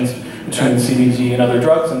interactions between CBD and other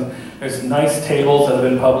drugs. And there's nice tables that have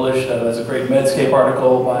been published. There's a great Medscape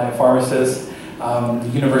article by a pharmacist. The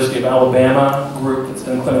University of Alabama group that's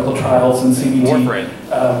done clinical trials in CBD. Warfarin.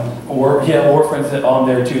 Warfarin's on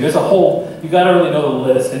there too. There's a whole, you got to really know the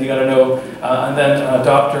list, and you got to know, and then a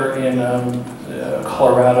doctor in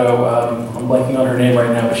Colorado, I'm blanking on her name right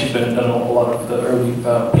now, but she's done a lot of the early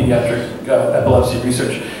pediatric epilepsy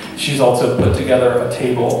research. She's also put together a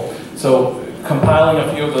table. So compiling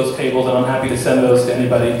a few of those tables, and I'm happy to send those to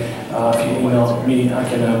anybody. If you email me,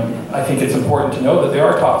 I think it's important to know that there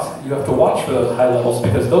are talks. You have to watch for those high levels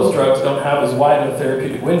because those drugs don't have as wide a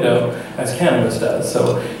therapeutic window as cannabis does.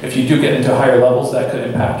 So if you do get into higher levels, that could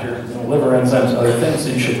impact your liver enzymes and other things,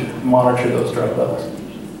 so you should monitor those drug levels.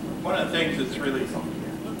 One of the things that's really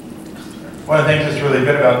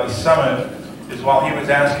good about the summit is while he was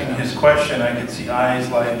asking his question, I could see eyes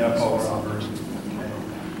lighting up all over. Okay.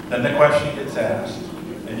 Then the question gets asked,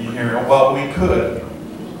 and you hear, well, we could.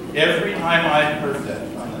 Every time I've heard that,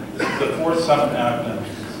 this is the fourth summit I've done.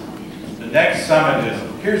 The next summit is,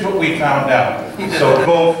 here's what we found out, so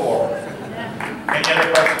go for it. Any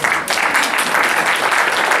other questions?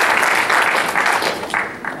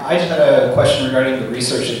 I just had a question regarding the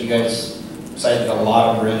research that you guys cited a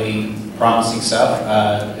lot of really promising stuff.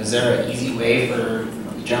 Is there an easy way for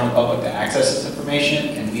the general public to access this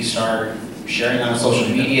information? Can we start sharing on social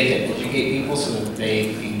media to educate people so that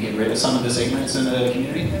they can get rid of some of this ignorance in the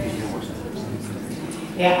community?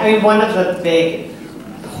 Yeah, I mean, one of the big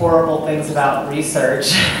horrible things about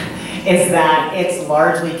research is that it's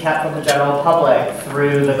largely kept from the general public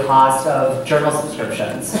through the cost of journal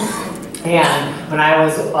subscriptions. And when I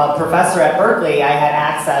was a professor at Berkeley, I had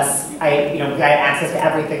access to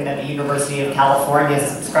everything that the University of California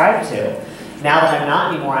subscribed to. Now that I'm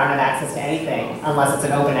not anymore, I don't have access to anything unless it's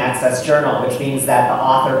an open access journal, which means that the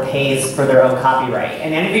author pays for their own copyright.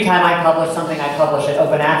 And every time I publish something, I publish it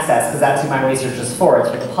open access because that's who my research is for.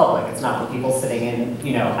 It's for the public. It's not for people sitting in,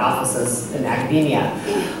 offices in academia.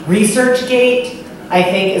 ResearchGate, I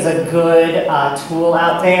think, is a good tool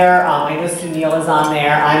out there. I know Sunil is on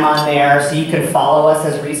there. I'm on there. So you can follow us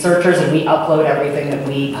as researchers, and we upload everything that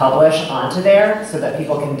we publish onto there so that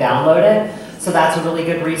people can download it. So that's a really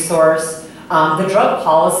good resource. The Drug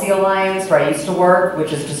Policy Alliance, where I used to work,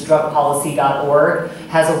 which is just drugpolicy.org,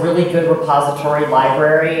 has a really good repository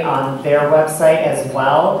library on their website as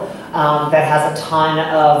well that has a ton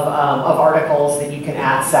of articles that you can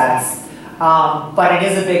access. But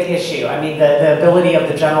it is a big issue. I mean, the ability of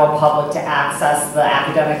the general public to access the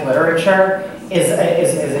academic literature is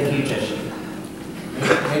a huge issue.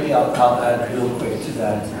 Maybe I'll add real quick to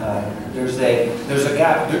that. There's a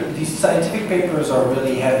gap. These scientific papers are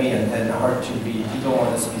really heavy and hard to read. You don't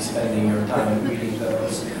want to be spending your time reading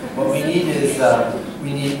those. What we need is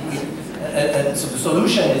and so the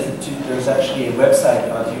solution is there's actually a website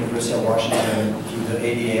at the University of Washington through the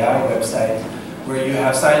ADAI website where you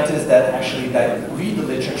have scientists that actually read the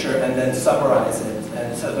literature and then summarize it.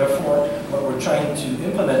 And so therefore, what we're trying to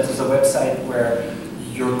implement is a website where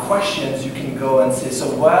your questions, you can go and say, so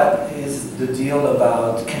what is the deal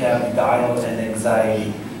about cannabidiol and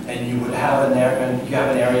anxiety? And you would have an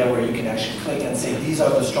area where you can actually click and say, these are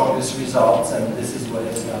the strongest results and this is what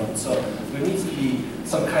is done. So there needs to be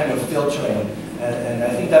some kind of filtering. And I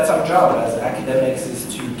think that's our job as academics is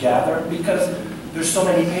to gather, because there's so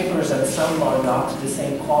many papers and some are not the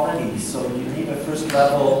same quality. So you need a first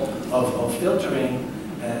level of filtering,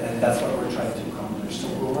 and that's what we're trying to accomplish. So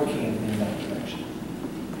we're working in that direction.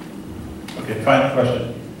 Okay, final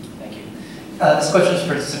question. Thank you. This question is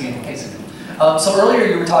for Simeon, basically. So earlier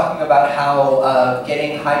you were talking about how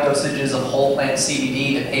getting high dosages of whole plant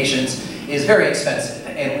CBD to patients is very expensive,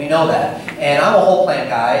 and we know that. And I'm a whole plant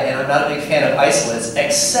guy, and I'm not a big fan of isolates,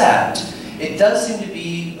 except it does seem to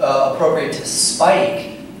be appropriate to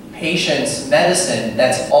spike patients' medicine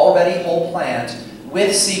that's already whole plant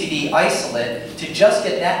with CBD isolate to just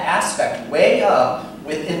get that aspect way up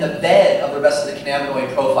within the bed of the rest of the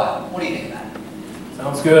cannabinoid profile. What do you think of that?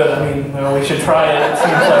 Sounds good. I mean, we should try it. It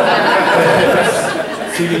seems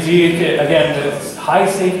like CBD, again, it's high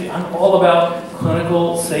safety. I'm all about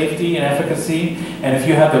clinical safety and efficacy. And if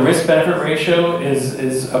you have the risk-benefit ratio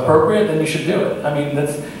is appropriate, then you should do it. I mean,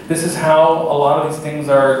 this is how a lot of these things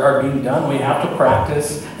are being done. We have to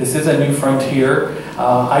practice. This is a new frontier.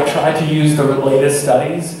 I try to use the latest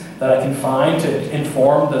studies that I can find to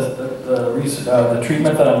inform the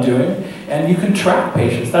treatment that I'm doing, and you can track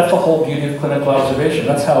patients. That's the whole beauty of clinical observation.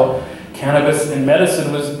 That's how cannabis in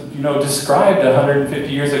medicine was, described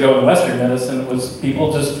 150 years ago in Western medicine, was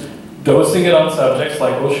people just dosing it on subjects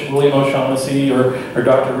like William O'Shaughnessy or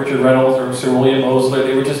Dr. Richard Reynolds or Sir William Osler.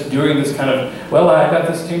 They were just doing this kind of, well, I got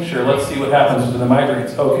this tincture, let's see what happens with the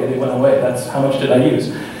migraines. Okay, they went away. That's how much did I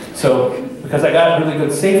use? So, because I got really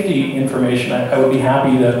good safety information, I would be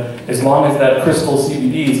happy to, as long as that crystal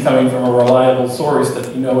CBD is coming from a reliable source that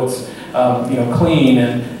it's clean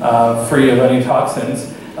and free of any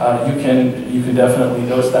toxins, you can definitely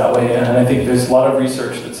dose that way. And I think there's a lot of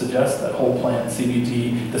research that suggests that whole plant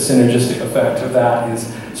CBD, the synergistic effect of that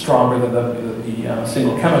is stronger than the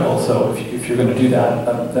single chemical. So if you're going to do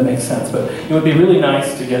that, that makes sense. But it would be really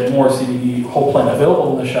nice to get more CBD whole plant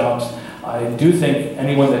available in the shops. I do think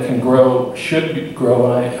anyone that can grow should grow,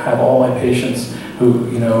 and I have all my patients who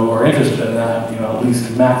are interested in that, at least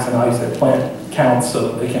maximize their plant counts so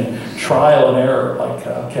that they can trial and error, like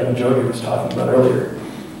Kevin Jody was talking about earlier.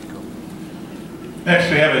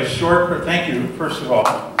 Next, we have a short, thank you, first of all.